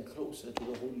closer and closer to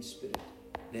the Holy Spirit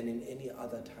than in any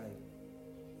other time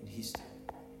in history.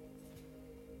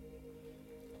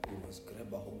 We must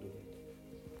grab a hold of it.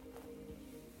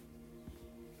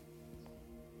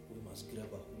 We must grab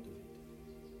a hold of it.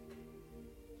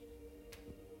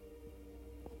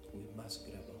 We must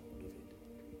grab a hold of it.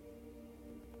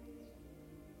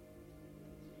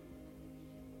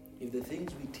 If the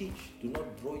things we teach do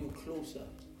not draw you closer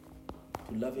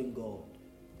to loving God,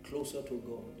 closer to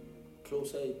God,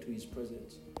 closer to His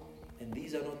presence, and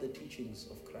these are not the teachings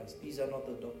of Christ, these are not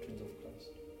the doctrines of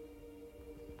Christ.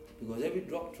 Because every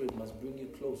doctrine must bring you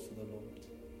close to the Lord,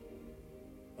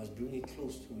 must bring you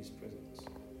close to His presence,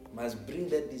 must bring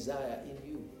that desire in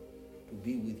you to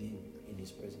be with Him in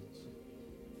His presence.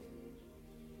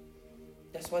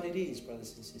 That's what it is,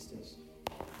 brothers and sisters.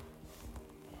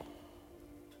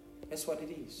 That's what it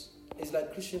is. It's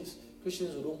like Christians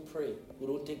who don't pray, who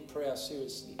don't take prayer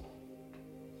seriously.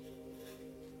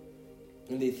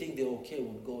 And they think they're okay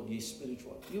with God, you're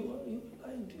spiritual. You are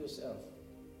lying to yourself.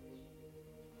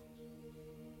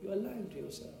 You are lying to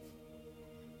yourself.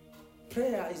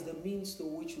 prayer is the means to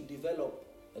which you develop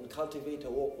and cultivate a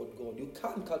walk with God. You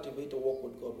can't cultivate a walk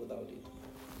with God without it.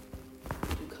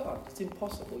 You can't. It's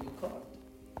impossible. You can't.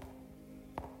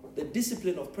 The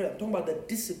discipline of prayer. I'm talking about the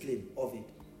discipline of it.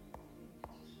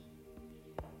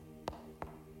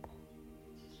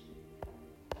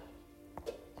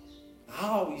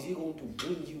 How is he going to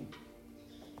bring you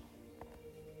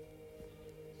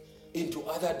into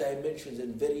other dimensions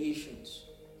and variations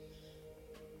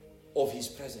of his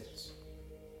presence,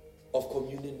 of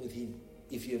communion with him,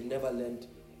 if you have never learned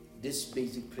this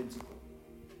basic principle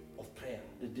of prayer,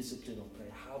 the discipline of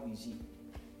prayer? How is he?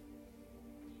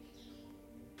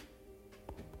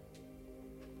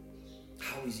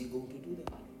 How is he going to do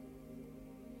that?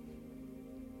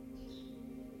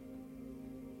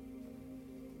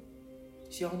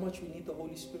 See how much we need the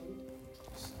Holy Spirit? We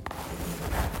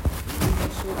need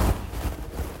him so much.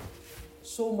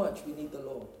 So much we need the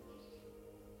Lord.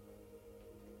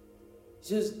 He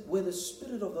says, where the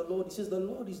Spirit of the Lord, he says, the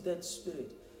Lord is that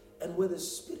Spirit. And where the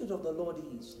Spirit of the Lord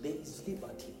is, there is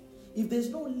liberty. If there's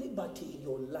no liberty in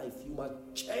your life, you must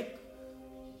check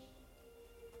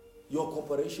your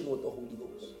cooperation with the Holy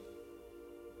Ghost.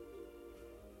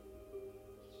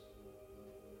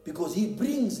 Because he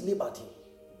brings liberty,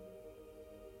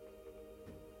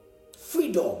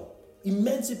 freedom,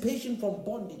 emancipation from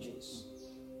bondages.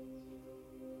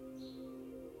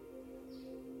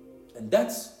 And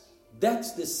that's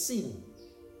the sin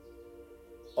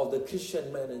of the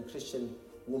Christian man and Christian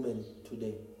woman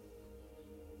today.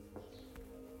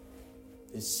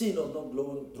 The sin of not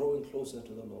drawing closer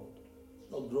to the Lord,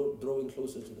 not drawing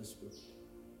closer to the Spirit.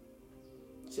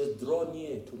 It says, draw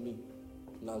near to me,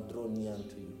 and I'll draw near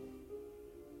unto you.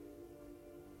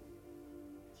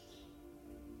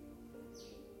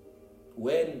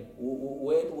 When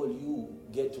will you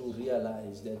get to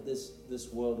realize that this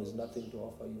world has nothing to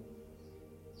offer you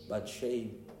but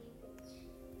shame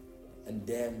and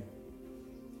damn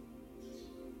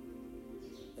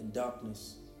and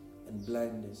darkness and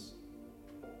blindness?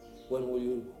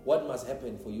 What must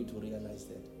happen for you to realize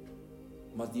that?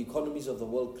 Must the economies of the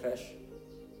world crash?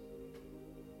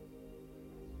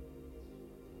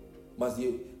 Must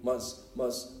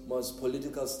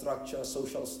political structure,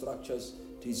 social structures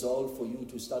dissolve for you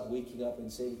to start waking up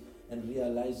and saying and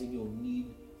realizing your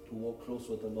need to walk close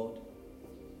with the Lord?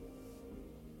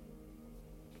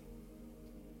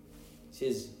 It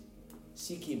says,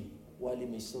 seek him while he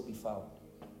may still be found.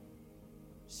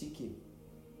 Seek him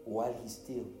while he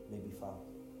still may be found.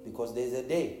 Because there's a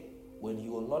day when he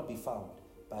will not be found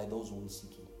by those who will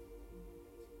seek him.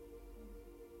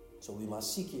 So we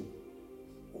must seek him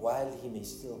while he may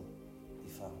still be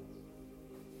found.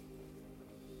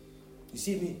 You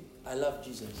see me, I love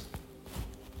Jesus.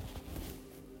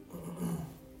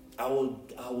 I will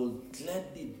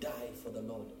gladly die for the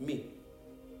Lord. Me.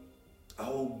 I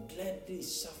will gladly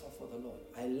suffer for the Lord.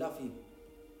 I love him.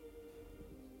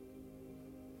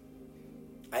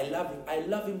 I love him. I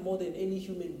love him more than any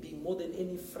human being, more than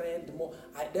any friend.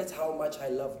 That's how much I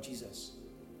love Jesus.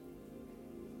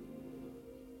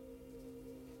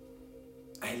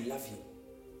 I love him.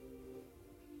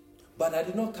 But I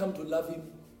did not come to love him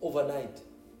overnight.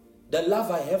 The love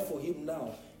I have for him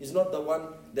now is not the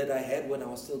one that I had when I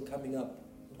was still coming up.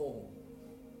 No.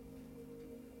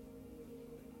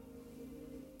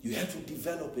 You have to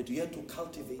develop it. You have to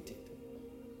cultivate it.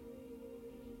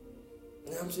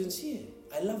 And I'm sincere.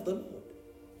 I love the Lord.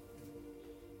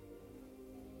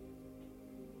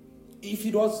 If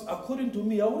it was according to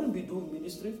me, I wouldn't be doing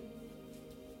ministry.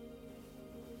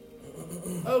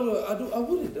 I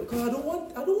wouldn't, because I don't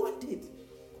want it.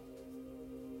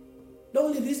 The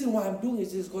only reason why I'm doing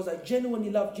it is because I genuinely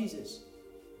love Jesus.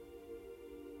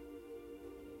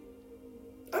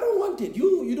 I don't want it.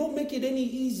 You don't make it any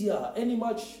easier, any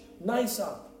much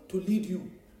nicer to lead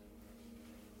you.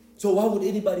 So why would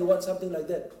anybody want something like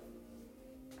that?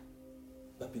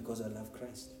 But because I love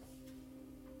Christ.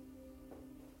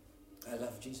 I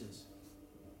love Jesus.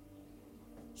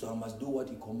 So I must do what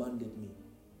he commanded me.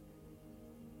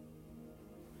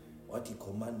 What he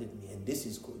commanded me. And this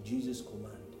is Jesus'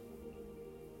 command.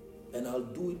 And I'll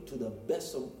do it to the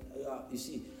best of, I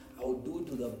will do it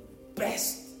to the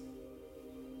best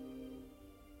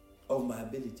of my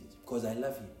abilities. Because I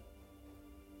love him.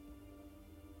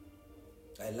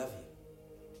 I love him.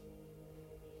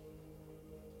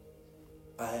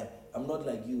 I'm not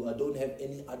like you. I don't have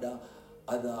any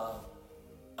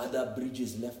other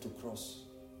bridges left to cross.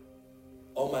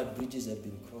 All my bridges have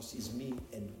been crossed. It's me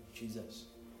and Jesus.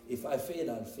 If I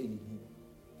fail, I'll fail in him.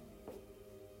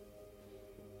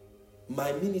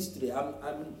 My ministry,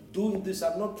 I'm doing this,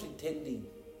 I'm not pretending.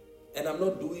 And I'm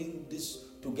not doing this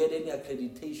to get any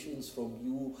accreditations from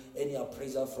you, any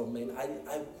appraisal from men. I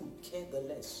could care the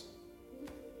less.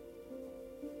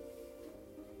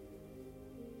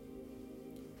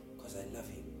 Because I love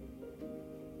him.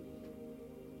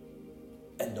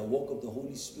 And the work of the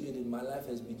Holy Spirit in my life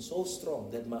has been so strong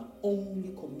that my only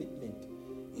commitment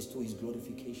is to his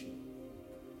glorification.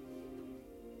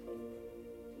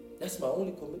 That's my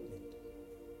only commitment.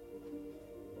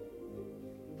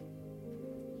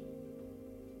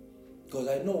 Because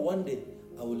I know one day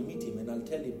I will meet him and I'll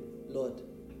tell him, Lord,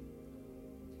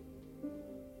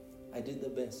 I did the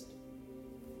best.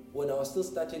 When I was still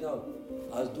starting out,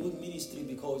 I was doing ministry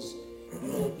because,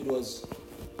 it was,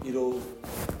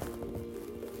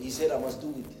 he said I must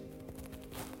do it.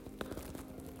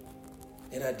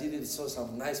 And I did it, saw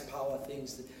some nice power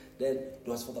things. Then it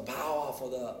was for the power,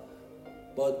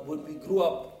 but when we grew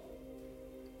up,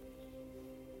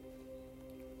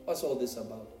 what's all this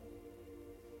about?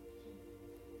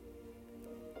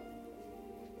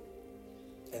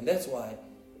 And that's why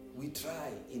we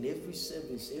try in every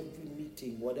service, every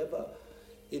meeting, whatever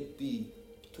it be,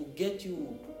 to get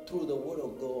you through the Word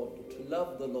of God, to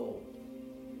love the Lord.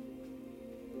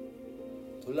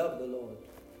 To love the Lord.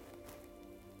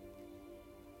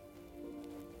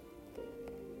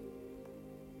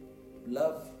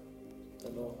 Love the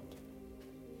Lord.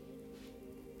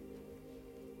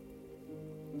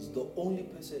 He's the only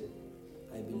person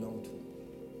I belong to.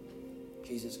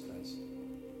 Jesus Christ.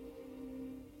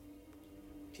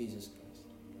 Jesus Christ.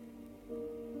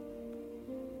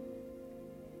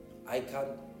 I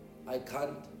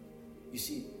can't, you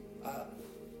see,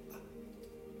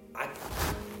 I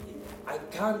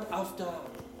can't after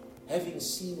having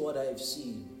seen what I have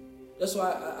seen. That's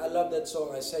why I love that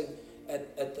song I sang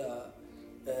at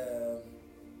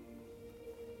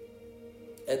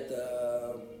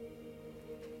the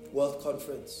World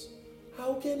Conference.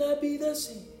 How can I be the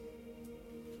same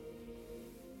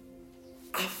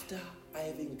after I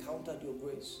have encountered your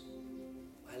grace?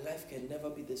 My life can never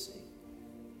be the same.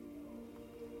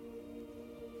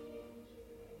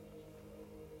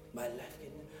 My life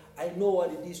can never. I know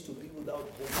what it is to be without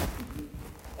hope, to be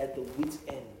at the wit's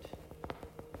end.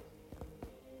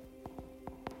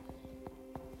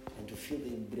 And to feel the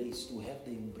embrace, to have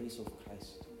the embrace of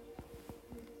Christ.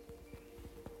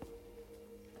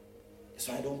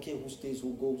 So I don't care who stays,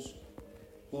 who goes,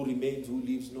 who remains, who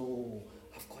leaves. No,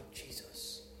 I've got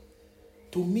Jesus.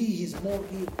 To me, he's more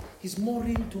real. He's more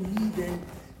real to me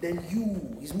than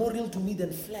you. He's more real to me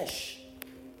than flesh.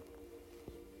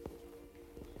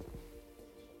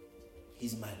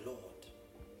 He's my Lord.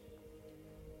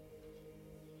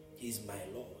 He's my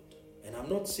Lord. And I'm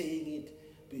not saying it,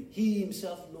 but he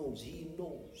himself knows. He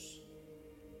knows.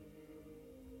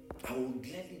 I will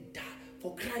gladly die.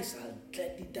 For Christ, I'll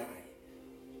gladly die.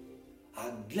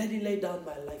 I'll gladly lay down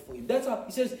my life for him. That's how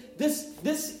he says,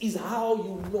 this is how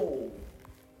you know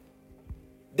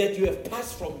that you have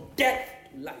passed from death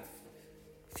to life.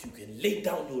 If you can lay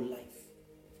down your life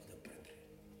for the brethren,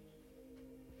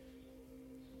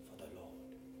 for the Lord.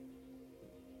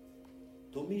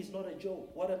 To me, it's not a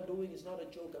joke. What I'm doing is not a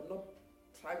joke. I'm not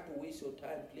trying to waste your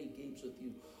time, play games with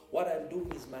you. What I'm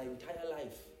doing is my entire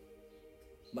life.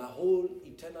 My whole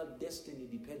eternal destiny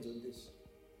depends on this.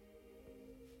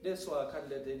 That's why I can't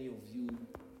let any of you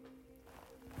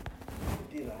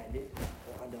deride it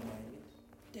or undermine it.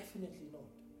 Definitely not.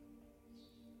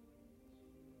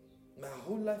 My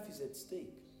whole life is at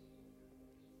stake.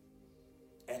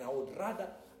 And I would rather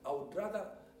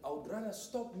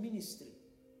stop ministry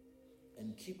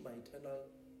and keep my eternal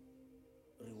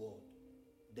reward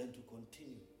than to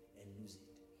continue and lose it.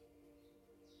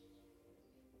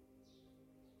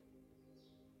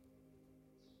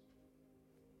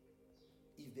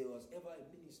 If there was ever a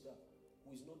minister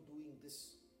who is not doing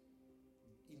this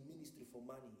in ministry for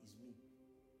money, it's me.